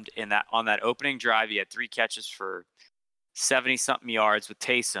performed on that opening drive. He had 3 catches for 70-something yards with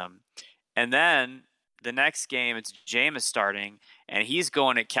Taysom. And then the next game, it's Jameis starting, and he's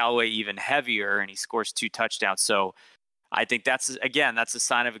going at Callaway even heavier, and he scores 2 touchdowns. So I think that's a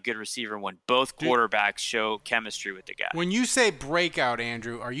sign of a good receiver when both quarterbacks show chemistry with the guy. When you say breakout,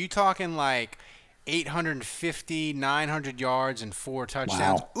 Andrew, are you talking like 850, 900 yards and 4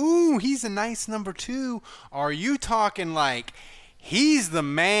 touchdowns? Wow. Ooh, he's a nice number 2. Are you talking like he's the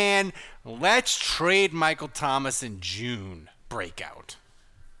man, let's trade Michael Thomas in June breakout?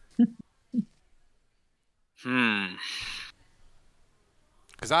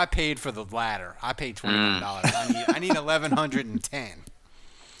 Because I paid for the latter. I paid $29. I need 1,110.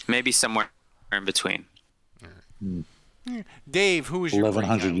 Maybe somewhere in between. Dave, who was your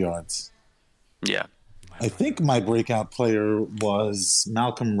 1,100 yards? Yeah. I think my breakout player was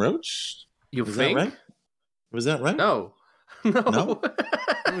Malcolm Roach. Was that right? Was that right? No.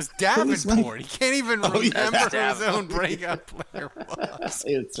 It was Davenport. He can't even remember who his own breakout player was.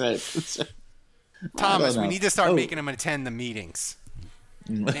 That's right. Thomas, we need to start making him attend the meetings.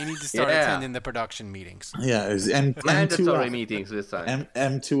 They need to start attending the production meetings. Yeah, it was mandatory M2F. meetings this time.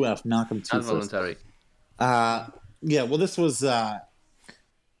 M2F, Malcolm 2. Involuntary. Yeah, well, this was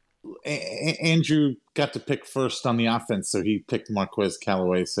Andrew got to pick first on the offense, so he picked Marquez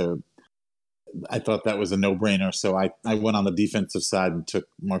Callaway. So I thought that was a no-brainer. So I went on the defensive side and took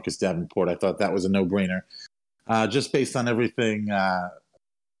Marcus Davenport. I thought that was a no-brainer, just based on everything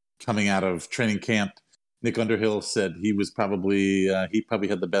coming out of training camp. Nick Underhill said he probably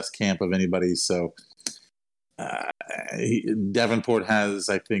had the best camp of anybody. So Davenport has,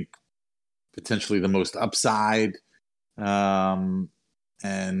 I think, potentially the most upside. This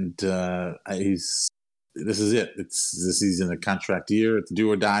is it. This is in a contract year. It's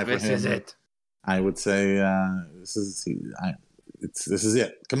do or die for him. This is it. I would say this is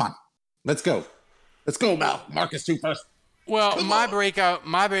it. Come on, let's go, Mal. Marcus, you first. Well, my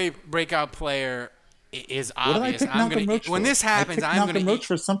breakout player is obvious. When this happens, I'm going to Roach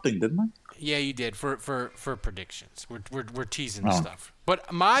for something, didn't I? Yeah, you did for predictions. We're teasing the stuff.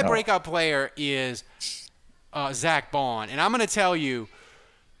 But my breakout player is Zach Bond, and I'm going to tell you,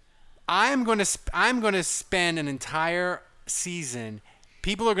 I'm going to spend an entire season.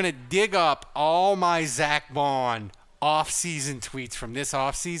 People are going to dig up all my Zach Bond off-season tweets from this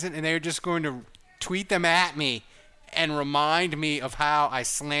off-season, and they're just going to tweet them at me and remind me of how I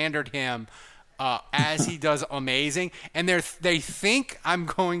slandered him as he does amazing. And they think I'm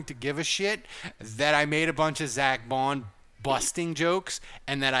going to give a shit that I made a bunch of Zach Bond busting jokes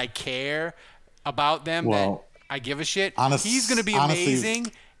and that I care about them, that I give a shit. He's going to be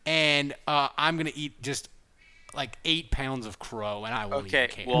amazing, and I'm going to eat just like 8 pounds of crow, and I won't even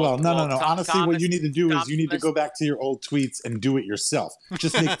care. No. Honestly, what you need to do is you need to go back to your old tweets and do it yourself.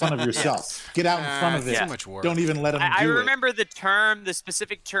 Just make fun of yourself. Yes. Get out in front of it. Too much work. Don't even let him do it. I remember the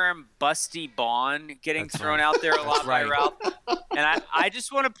specific term Busty Bond getting thrown out there a lot by Ralph. And I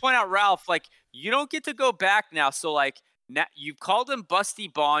just want to point out, Ralph, like, you don't get to go back now. So, like, now you've called him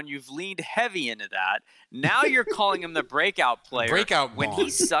Busty Bond. You've leaned heavy into that. Now you're calling him the breakout player. Breakout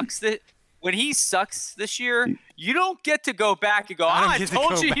Bond. When he sucks this year, you don't get to go back and go, I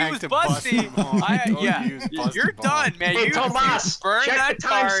told you he was busty. You're done, man. Hey, Tomas, check the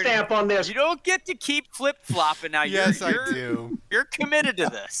timestamp on this. You don't get to keep flip-flopping now. Yes, I do. You're committed to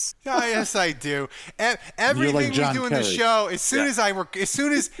this. Yes, I do. Everything we do in the show, as soon as we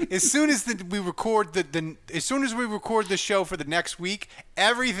record the show for the next week,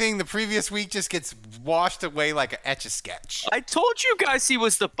 everything the previous week just gets washed away like an Etch-a-Sketch. I told you guys he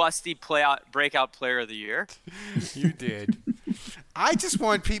was the busty breakout player of the year. You did. I just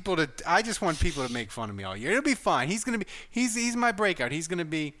want people to make fun of me all year. It'll be fine. He's my breakout. He's gonna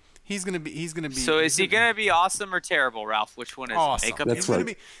be. So is he gonna be awesome or terrible, Ralph? Which one is awesome?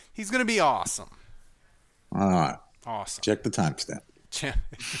 He's gonna be awesome. All right. Awesome. Check the timestamp.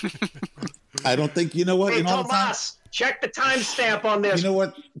 I don't think, you know what? Hey, Tomas, check the timestamp on this. You know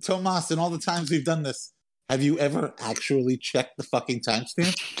what, Tomas, in all the times we've done this, have you ever actually checked the fucking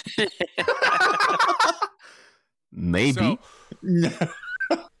timestamp? Maybe.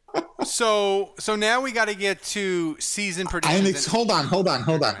 So now we got to get to season predictions. Hold on.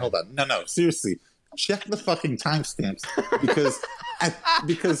 No, seriously. Check the fucking timestamps because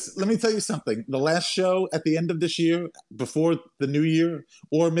let me tell you something. The last show at the end of this year, before the new year,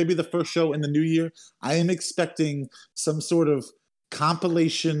 or maybe the first show in the new year, I am expecting some sort of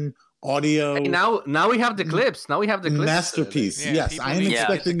compilation audio. Hey, now we have the clips. Masterpiece. Yes, I am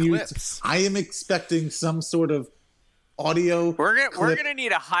expecting I am expecting some sort of audio. We're gonna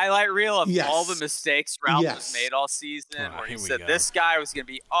need a highlight reel of all the mistakes Ralph has made all season. Where he said this guy was gonna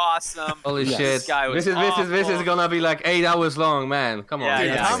be awesome. Holy shit! This guy was this is gonna be like 8 hours long, man. Come on.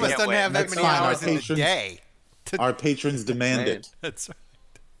 Dude, Thomas doesn't have that many hours in a day. Our patrons demand it. That's right.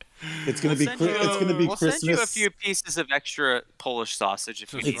 It's gonna be We'll Christmas. send you a few pieces of extra Polish sausage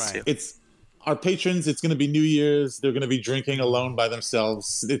if you need to. It's our patrons. It's gonna be New Year's. They're gonna be drinking alone by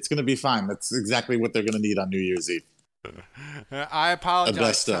themselves. It's gonna be fine. That's exactly what they're gonna need on New Year's Eve. I apologize. The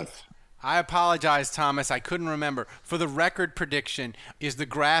best stuff. I apologize, Thomas. I couldn't remember. For the record prediction, is the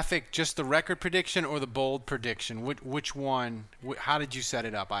graphic just the record prediction or the bold prediction? Which one? How did you set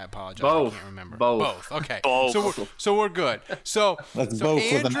it up? I apologize. Both. I can't remember. Both. Okay. Both. So we're good. So both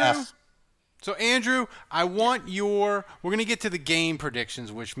Andrew, with an F. So Andrew, I want we're going to get to the game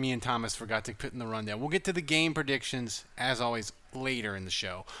predictions, which me and Thomas forgot to put in the rundown. We'll get to the game predictions, as always, later in the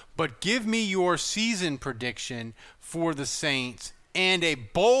show. But give me your season prediction for the Saints and a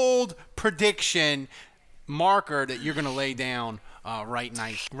bold prediction marker that you're going to lay down right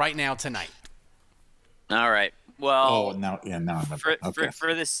now tonight. All right. Well, now I remember.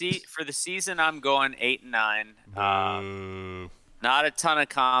 For the season, I'm going 8-9. Not a ton of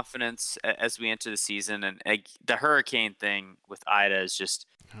confidence as we enter the season, and the hurricane thing with Ida is just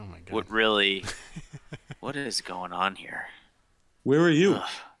what is going on here? Where are you?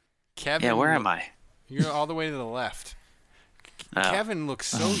 Kevin? Yeah, where am I? You're all the way to the left. Kevin looks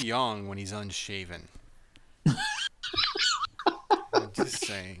so young when he's unshaven. I'm just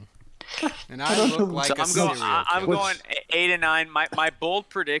saying. And I look like a serial killer. I'm going 8-9. My bold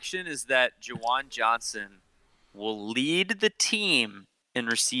prediction is that Juwan Johnson will lead the team in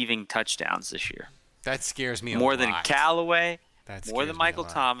receiving touchdowns this year. That scares me a lot. More than Callaway, more than Michael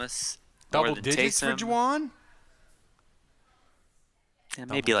Thomas. Double digits for Juwan? Yeah,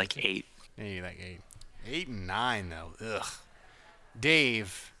 maybe like 8. Maybe like 8. 8 and 9, though. Ugh.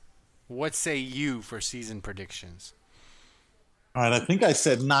 Dave, what say you for season predictions? All right, I think I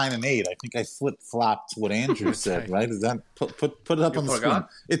said 9 and 8. I think I flip-flopped what Andrew said, right? Is that put it up on the screen?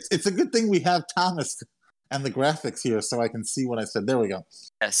 It's a good thing we have Thomas and the graphics here so I can see what I said. There we go.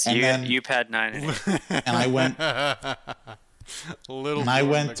 Yes, you've had 9 and 8. And I went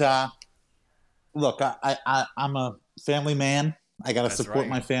look, I'm a family man. I got to support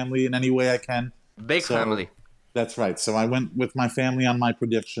my family in any way I can. Big family. That's right. So I went with my family on my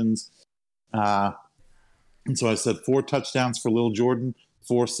predictions. And so I said 4 touchdowns for Lil Jordan,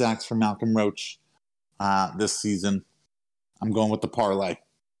 4 sacks for Malcolm Roach this season. I'm going with the parlay.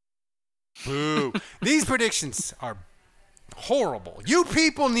 Boo. These predictions are horrible. You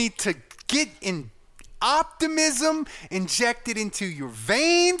people need to get in optimism injected into your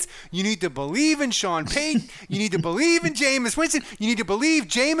veins. You need to believe in Sean Payton. You need to believe in Jameis Winston. You need to believe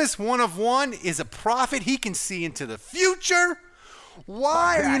Jameis, one of one, is a prophet. He can see into the future.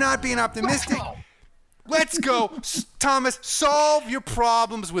 Why are you not being optimistic? Let's go. Thomas, solve your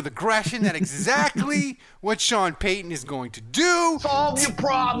problems with aggression. That's exactly what Sean Payton is going to do. Solve your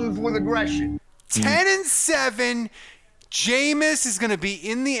problems with aggression. 10-7. Jameis is going to be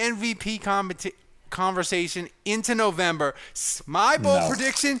in the MVP conversation into November. My bold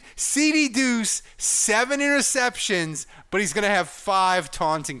prediction, CD Deuce, 7 interceptions, but he's going to have 5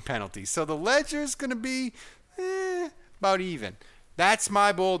 taunting penalties. So the ledger is going to be about even. That's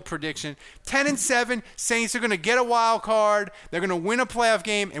my bold prediction. 10-7, Saints are going to get a wild card. They're going to win a playoff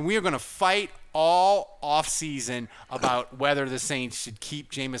game, and we are going to fight all offseason about whether the Saints should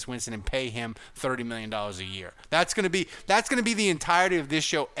keep Jameis Winston and pay him $30 million a year. That's going to be the entirety of this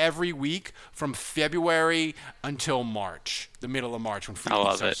show every week from February until March, the middle of March. When I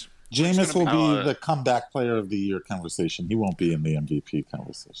love it. Jameis will be the comeback player of the year conversation. He won't be in the MVP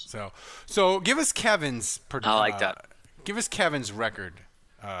conversation. So give us Kevin's I like that. Give us Kevin's record,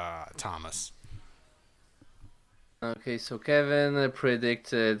 Thomas. Okay, so Kevin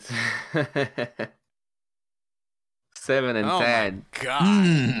predicted 7 and 10. My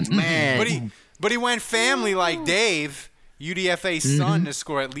God, man! But he went family like Dave, UDFA's son, to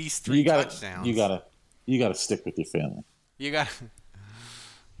score at least 3 touchdowns. You gotta stick with your family.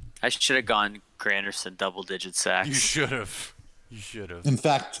 I should have gone Granderson double-digit sacks. You should have. In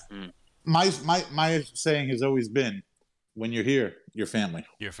fact, my saying has always been, when you're here, your family.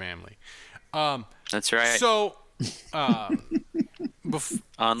 Your family. That's right. So,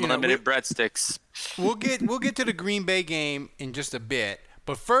 unlimited breadsticks. We'll get to the Green Bay game in just a bit,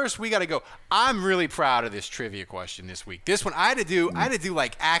 but first we got to go. I'm really proud of this trivia question this week. This one I had to do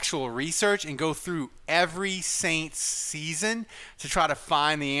like actual research and go through every Saints season to try to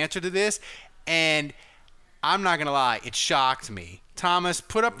find the answer to this, and I'm not gonna lie, it shocked me. Thomas,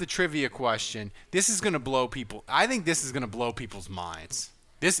 put up the trivia question. This is gonna blow people. I think this is gonna blow people's minds.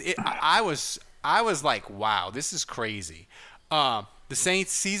 I was like, wow, this is crazy. The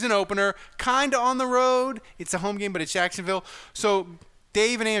Saints season opener, kind of on the road. It's a home game, but it's Jacksonville. So,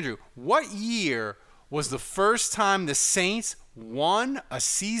 Dave and Andrew, what year was the first time the Saints won a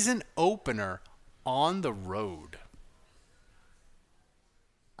season opener on the road?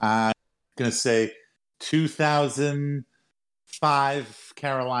 I'm going to say 2005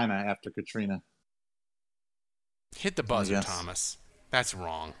 Carolina after Katrina. Hit the buzzer, Thomas. That's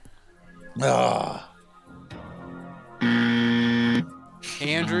wrong.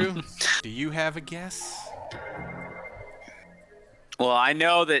 Andrew, do you have a guess? Well, I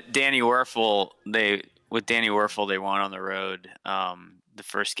know that Danny Werfel, they won on the road the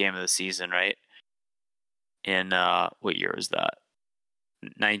first game of the season, right? In what year was that?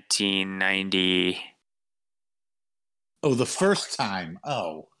 1990. Oh, the first time.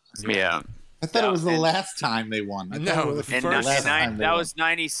 Oh. Yeah. I thought it was the last time they won. That was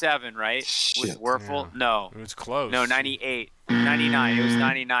 97, right? Shit. With Werfel? Yeah. No. It was close. No, 98. 99. It was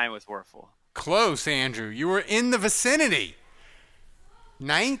 99 with Werfel. Close, Andrew. You were in the vicinity.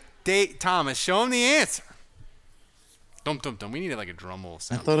 Ninth date, Thomas. Show him the answer. Dum dum dum. We needed like a drum roll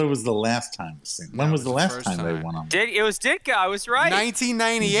sound. I thought it was the last time. When was the last time they won on? It was Ditka. I was right.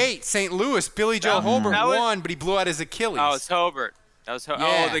 1998, St. Louis. Billy Joe Hobart won, but he blew out his Achilles. Oh, it's Hobart. That was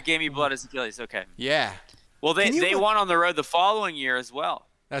Yeah. Oh, the game he blew out his Achilles. Okay. Yeah. Well, they won on the road the following year as well.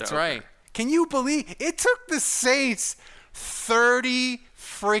 That's right. Can you believe it took the Saints 30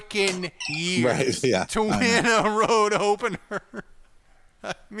 freaking years to win a road opener?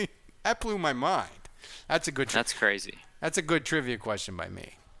 I mean, that blew my mind. That's crazy. That's a good trivia question by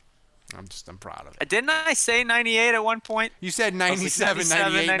me. I'm proud of it. Didn't I say 98 at one point? You said 97,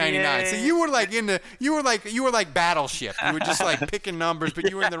 98, 99. So you were like you were like Battleship. You were just like picking numbers, but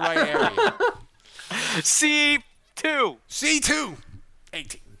you were in the right area. C2.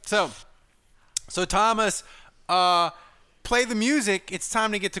 18. So Thomas, play the music. It's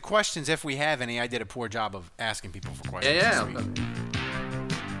time to get to questions if we have any. I did a poor job of asking people for questions. Yeah. This week.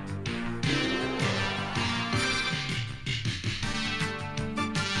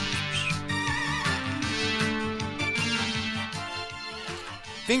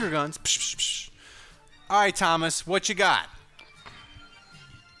 Finger guns. Psh, psh, psh. All right, Thomas, what you got?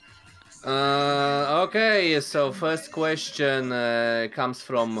 Okay, so first question comes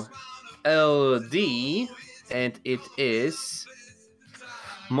from LD, and it is: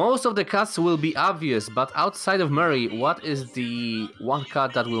 most of the cuts will be obvious, but outside of Murray, what is the one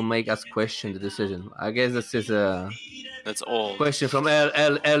cut that will make us question the decision? I guess this is a That's old question from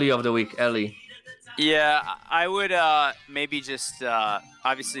Ellie of the week. Ellie. Yeah, I would maybe just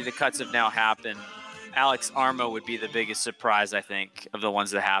obviously the cuts have now happened. Alex Armo would be the biggest surprise, I think, of the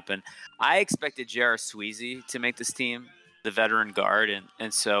ones that happen. I expected J.R. Sweezy to make this team, the veteran guard,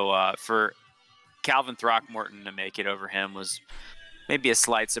 and so for Calvin Throckmorton to make it over him was maybe a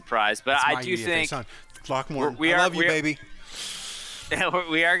slight surprise. But I do think Throckmorton, I love you, baby.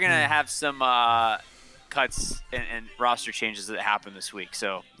 We are going to have some cuts and roster changes that happen this week.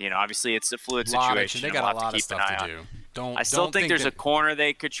 So, obviously it's a fluid situation. They got a lot of stuff to do. I still think there's a corner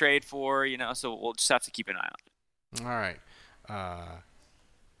they could trade for, so we'll just have to keep an eye on it.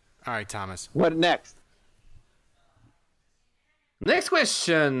 All right, Thomas. What next? Next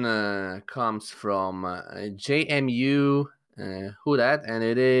question comes from JMU. Who that? And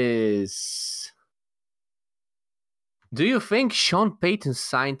it is: do you think Sean Payton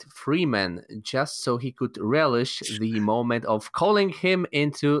signed Freeman just so he could relish the moment of calling him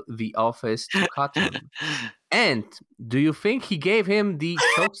into the office to cut him? And do you think he gave him the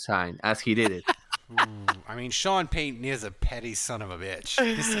choke sign as he did it? I mean, Sean Payton is a petty son of a bitch.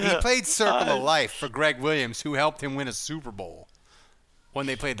 He played Circle of Life for Greg Williams, who helped him win a Super Bowl when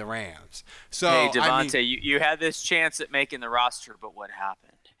they played the Rams. So, hey, Devontae, you had this chance at making the roster, but what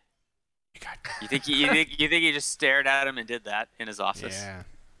happened? You think he just stared at him and did that in his office? Yeah,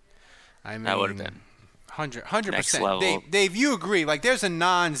 I mean that would have been 100%. Dave, you agree? Like, there's a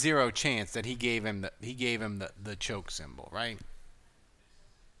non-zero chance that he gave him the choke symbol, right?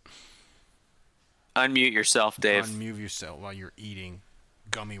 Unmute yourself, Dave. Unmute yourself while you're eating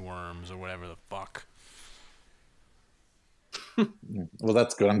gummy worms or whatever the fuck. Well,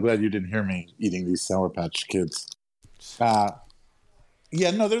 that's good. I'm glad you didn't hear me eating these Sour Patch Kids.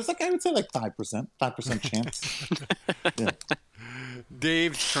 Yeah, no, there's I would say 5% chance. Yeah.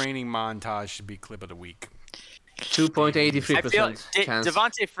 Dave's training montage should be clip of the week. 2.83% chance.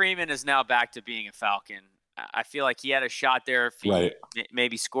 Devontae Freeman is now back to being a Falcon. I feel like he had a shot there if he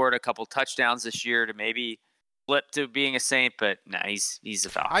maybe scored a couple touchdowns this year to maybe flip to being a Saint, but he's a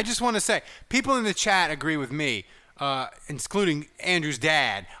Falcon. I just want to say, people in the chat agree with me, including Andrew's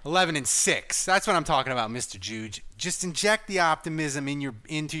dad, 11-6. That's what I'm talking about, Mr. Juge. Just inject the optimism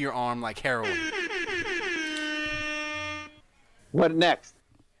into your arm like heroin. What next?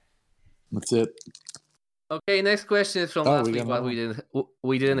 That's it. Okay, next question is from last week, but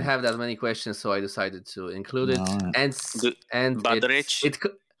we didn't have that many questions, so I decided to include it. Right. And Badrich?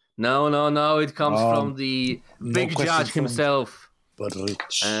 No, it comes from the big judge himself.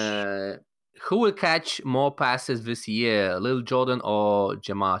 Badrich. Who will catch more passes this year, Lil Jordan or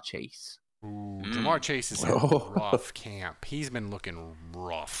Jamar Chase? Ooh, Jamar Chase is in a rough camp. He's been looking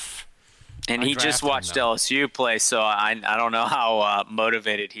rough. And he just watched LSU play, so I don't know how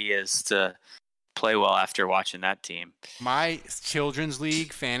motivated he is to play well after watching that team. My children's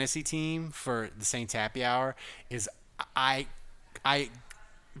league fantasy team for the Saints Happy Hour is I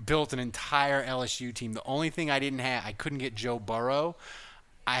built an entire LSU team. The only thing I couldn't get Joe Burrow.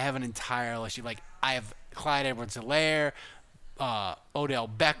 I have an entire LSU. Like, I have Clyde Edwards-Helaire, Odell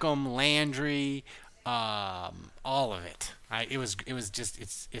Beckham, Landry, all of it. It was just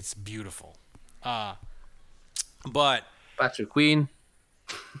it's beautiful. But Patrick Queen.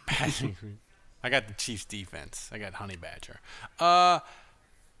 I got the Chiefs defense. I got Honey Badger.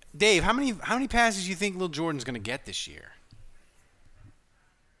 Dave, how many passes do you think Lil Jordan's going to get this year?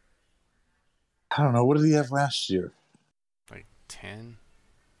 I don't know. What did he have last year? Like 10.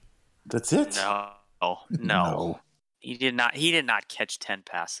 That's it? No. He did not catch 10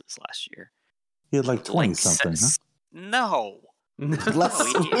 passes last year. He had 20 something, huh? No. Less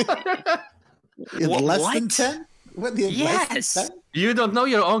than 10? What, yes. You don't know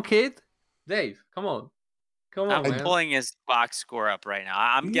your own kid? Dave, come on. Come on, I'm man. pulling his box score up right now.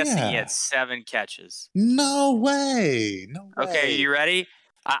 I'm guessing he had 7 catches. No way. Okay, you ready?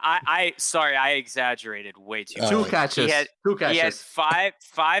 Sorry, I exaggerated way too much. Two catches. He had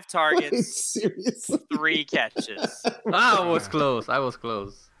five targets, Seriously? 3 catches. I was close.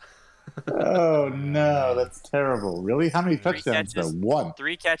 Oh no, that's terrible. Really? How many 3 touchdowns catches, though? 1.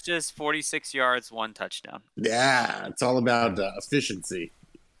 3 catches, 46 yards, 1 touchdown. Yeah, it's all about efficiency.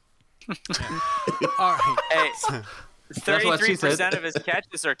 All right. Hey, 33% of his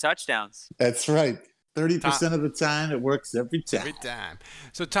catches are touchdowns. That's right. 30% of the time, it works every time. Every time.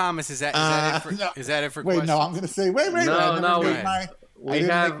 So, Thomas, is that it for wait, questions? no, I'm going to say, wait. No, we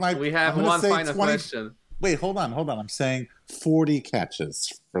have one final 20, question. Wait, hold on. I'm saying 40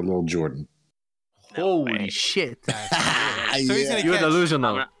 catches for little Jordan. Holy shit. So he's gonna You're catch,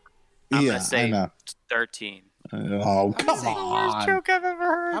 delusional. I'm Yeah, going to say 13. Oh, come on. Joke I've ever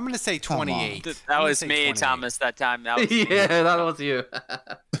heard. I'm going to say 28. That was me, Thomas, that time. That was me. Yeah, that was you.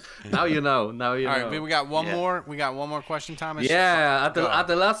 Now you know. All right, we got one more. We got one more question, Thomas. Yeah, at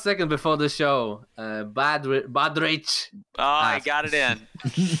the last second before the show, Badrich. Oh, I got it in.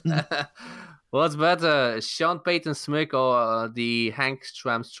 What's better, Sean Payton smirk or the Hank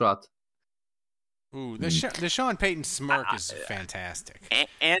Stram strut? Ooh, the Sean Payton smirk is fantastic.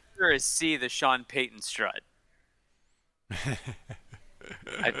 Answer is C, the Sean Payton strut.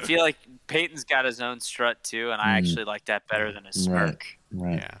 I feel like Peyton's got his own strut too, and I actually like that better than his smirk.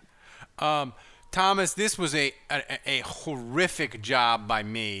 Right. Yeah. Thomas, this was a horrific job by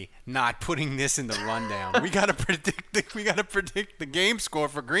me not putting this in the rundown. We gotta predict the game score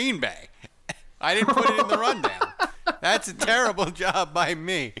for Green Bay. I didn't put it in the rundown. That's a terrible job by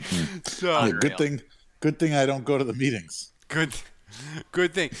me. So Yeah, good thing I don't go to the meetings. Good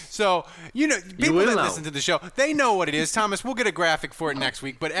thing. So, people that listen to the show, they know what it is. Thomas, we'll get a graphic for it next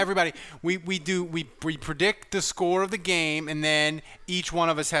week. But everybody, we predict the score of the game, and then each one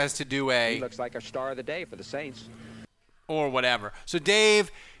of us has to do He looks like a star of the day for the Saints. or whatever. So, Dave,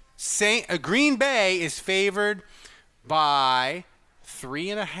 Green Bay is favored by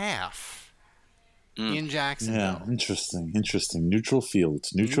 3.5 in Jacksonville. Yeah, interesting. Neutral field.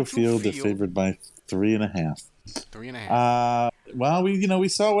 Neutral field. They're favored by 3.5. 3.5. Well, we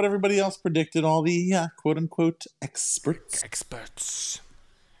saw what everybody else predicted. All the quote unquote experts.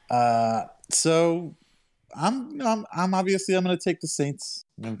 So I'm obviously I'm going to take the Saints.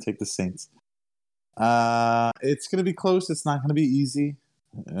 It's going to be close. It's not going to be easy.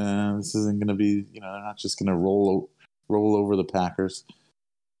 This isn't going to be. They're not just going to roll over the Packers.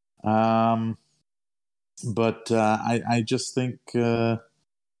 But I just think.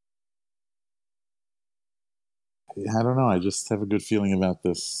 I don't know. I just have a good feeling about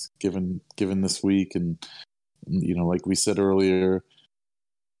this, given this week, and like we said earlier,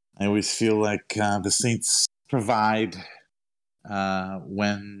 I always feel like the Saints provide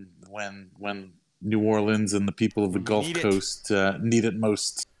when New Orleans and the people of the Gulf Coast need it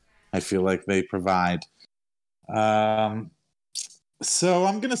most. I feel like they provide. So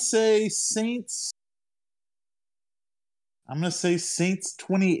I'm gonna say Saints.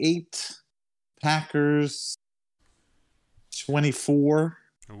 28, Packers 24.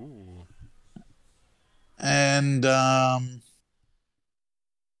 Ooh. And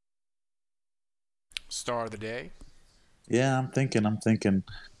Star of the day. Yeah, I'm thinking.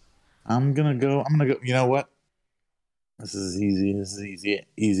 I'm gonna go. You know what? This is easy.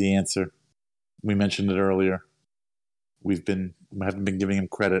 Easy answer. We mentioned it earlier. We haven't been giving him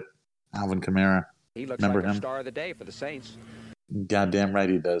credit. Alvin Kamara. He looks Remember like a him? star of the day for the Saints. Goddamn right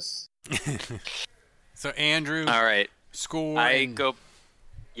he does. So Andrew. All right. Score. I go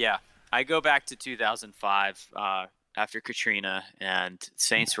back to 2005 after Katrina, and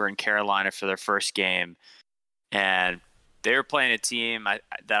Saints were in Carolina for their first game, and they were playing a team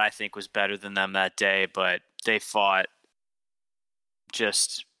that I think was better than them that day, but they fought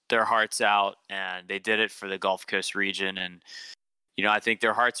just their hearts out, and they did it for the Gulf Coast region. And I think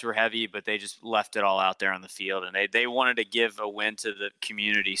their hearts were heavy, but they just left it all out there on the field, and they wanted to give a win to the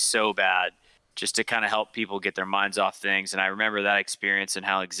community so bad, just to kind of help people get their minds off things. And I remember that experience and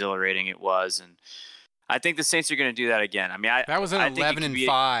how exhilarating it was. And I think the Saints are going to do that again. I mean, that was an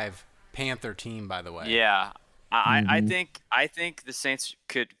 11-5 Panther team, by the way. Yeah. I think the Saints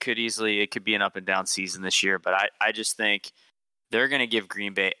could easily, it could be an up and down season this year, but I just think they're going to give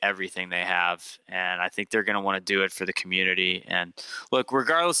Green Bay everything they have. And I think they're going to want to do it for the community. And look,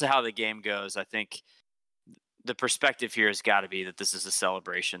 regardless of how the game goes, I think the perspective here has got to be that this is a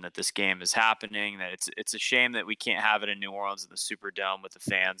celebration, that this game is happening, that it's a shame that we can't have it in New Orleans in the Superdome with the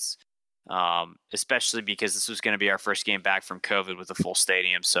fans especially because this was going to be our first game back from COVID with a full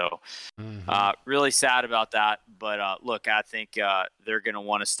stadium. So really sad about that. But look, I think they're going to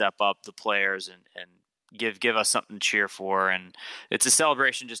want to step up, the players, and give us something to cheer for. And it's a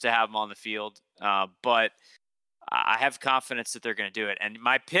celebration just to have them on the field. But I have confidence that they're going to do it. And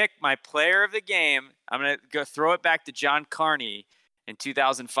my player of the game, I'm going to go throw it back to John Carney in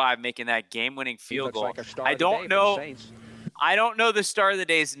 2005, making that game-winning field goal. I don't know the star of the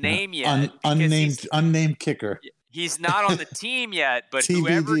day's name yet. Unnamed kicker. He's not on the team yet, but TBD.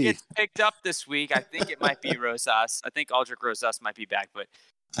 Whoever gets picked up this week, I think it might be Rosas. I think Aldrich Rosas might be back, but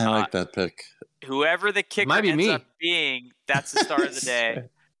I like that pick. Whoever the kicker ends up being, that's the star of the day.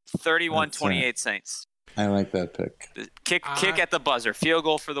 31-28 Saints. I like that pick. Kick at the buzzer. Field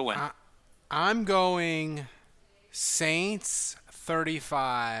goal for the win. I'm going Saints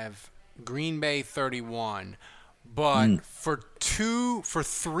 35, Green Bay 31. But for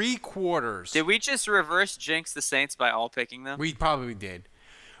 3 quarters. Did we just reverse jinx the Saints by all picking them? We probably did.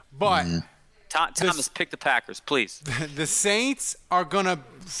 But Thomas, pick the Packers, please. The Saints are going to,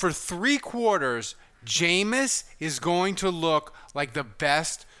 for 3 quarters, Jameis is going to look like the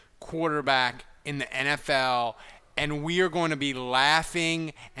best quarterback in the NFL, and we are going to be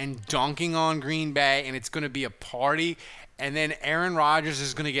laughing and dunking on Green Bay, and it's going to be a party. And then Aaron Rodgers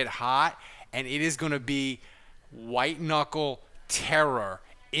is going to get hot, and it is going to be white-knuckle terror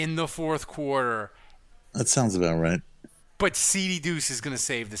in the 4th quarter. That sounds about right. But CeeDee Deuce is going to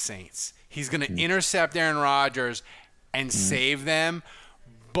save the Saints. He's going to intercept Aaron Rodgers and save them,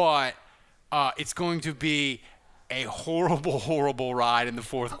 but it's going to be a horrible, horrible ride in the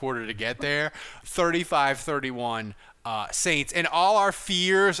 4th quarter to get there. 35-31 Saints. And all our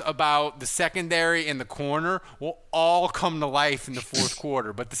fears about the secondary and the corner will all come to life in the 4th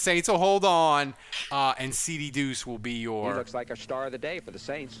quarter. But the Saints will hold on, and CeeDee Deuce will be your... He looks like a star of the day for the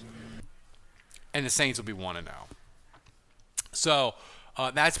Saints. And the Saints will be 1-0. So...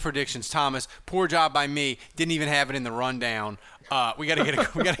 that's predictions, Thomas. Poor job by me. Didn't even have it in the rundown. We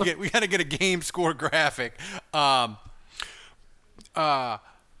gotta get a game score graphic. But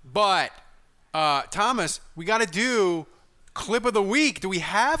Thomas, we gotta do clip of the week. Do we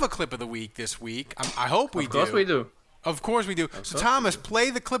have a clip of the week this week? I hope we do. Of course we do. Of course we do. So Thomas, play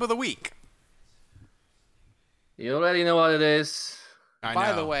the clip of the week. You already know what it is.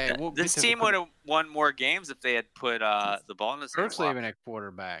 By the way, this team would have won more games if they had put the ball in the Erxleben at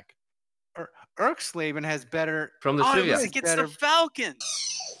quarterback. Erxleben has better from the trivia. It's against the Falcons.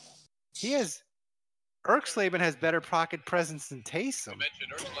 Erxleben has better pocket presence than Taysom.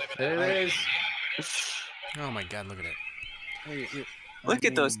 There it is. Oh my God! Look at it. Look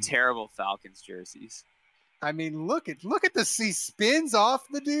at those terrible Falcons jerseys. I mean, look at this. He spins off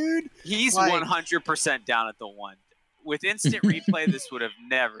the dude. He's 100% down at the 1. With instant replay, this would have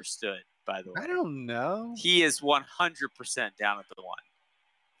never stood, by the way. I don't know. He is 100% down at the 1.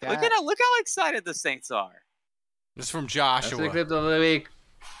 Look how excited the Saints are. This is from Joshua. That's the clip of the week.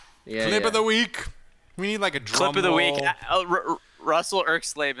 Clip of the week. We need like a drum clip of the roll. week. Russell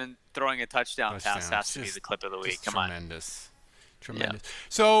Erxleben throwing a touchdown pass has to be the clip of the week. Come tremendous. on. Tremendous. Yeah.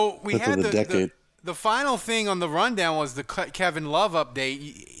 So we clip had the final thing on the rundown was the Kevin Love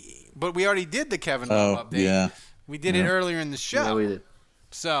update, but we already did the Kevin Love update. Yeah. We did it earlier in the show. Yeah, we did.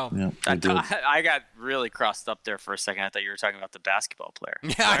 So I got really crossed up there for a second. I thought you were talking about the basketball player.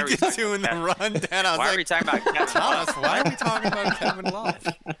 Yeah, I did too in the rundown. Why are we talking about Kevin Love? Why are we talking about Kevin Love?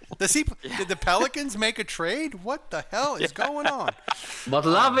 Did the Pelicans make a trade? What the hell is going on? But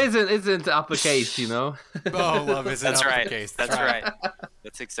Love isn't uppercase, you know. Oh, Love isn't uppercase. That's right.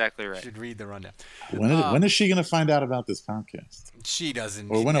 That's exactly right. You should read the rundown. When is she going to find out about this podcast? She doesn't.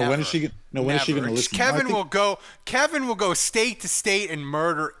 Or when is she going to listen? Kevin will go state to state and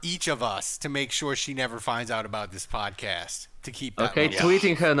murder each of us to make sure she never finds out about this podcast. To keep that. Okay,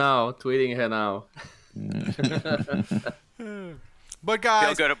 tweeting her now. But guys,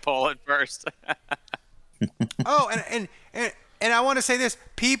 he'll go to Poland first. And I want to say this: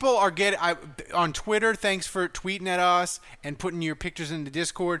 people are on Twitter. Thanks for tweeting at us and putting your pictures in the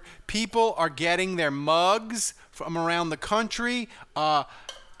Discord. People are getting their mugs from around the country. I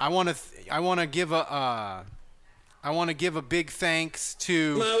want to give a big thanks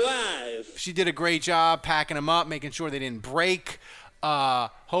to my wife. She did a great job packing them up, making sure they didn't break.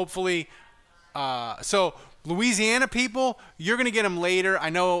 Hopefully, so. Louisiana people, you're going to get them later. I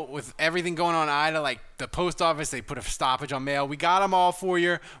know with everything going on in Ida, like the post office, they put a stoppage on mail. We got them all for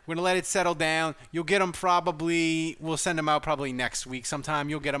you. We're going to let it settle down. You'll get them we'll send them out probably next week sometime.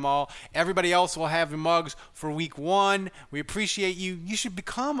 You'll get them all. Everybody else will have your mugs for week 1. We appreciate you. You should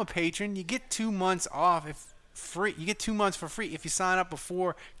become a patron. You get 2 months off free. You get 2 months for free if you sign up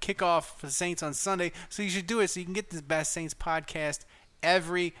before kickoff for the Saints on Sunday. So you should do it so you can get this Best Saints podcast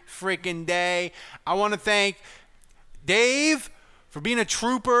every freaking day. I want to thank Dave for being a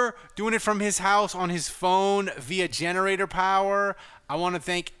trooper, doing it from his house on his phone via generator power. I want to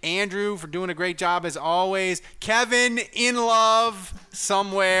thank Andrew for doing a great job as always. Kevin in love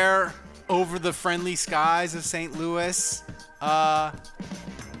somewhere over the friendly skies of St. Louis.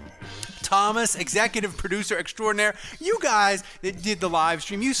 Thomas, executive producer extraordinaire. You guys that did the live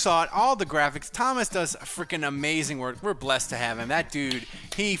stream, you saw it, all the graphics. Thomas does freaking amazing work. We're blessed to have him. That dude,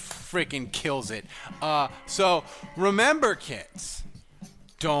 he freaking kills it. So remember, kids,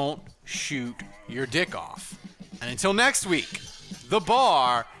 don't shoot your dick off. And until next week, the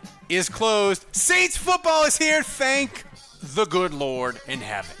bar is closed. Saints football is here. Thank the good Lord in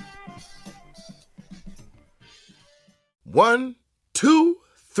heaven. 1, 2,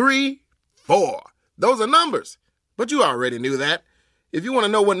 3, 4. Those are numbers, but you already knew that. If you want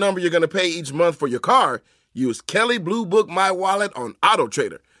to know what number you're going to pay each month for your car, use Kelly Blue Book My Wallet on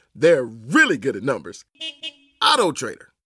AutoTrader. They're really good at numbers. AutoTrader.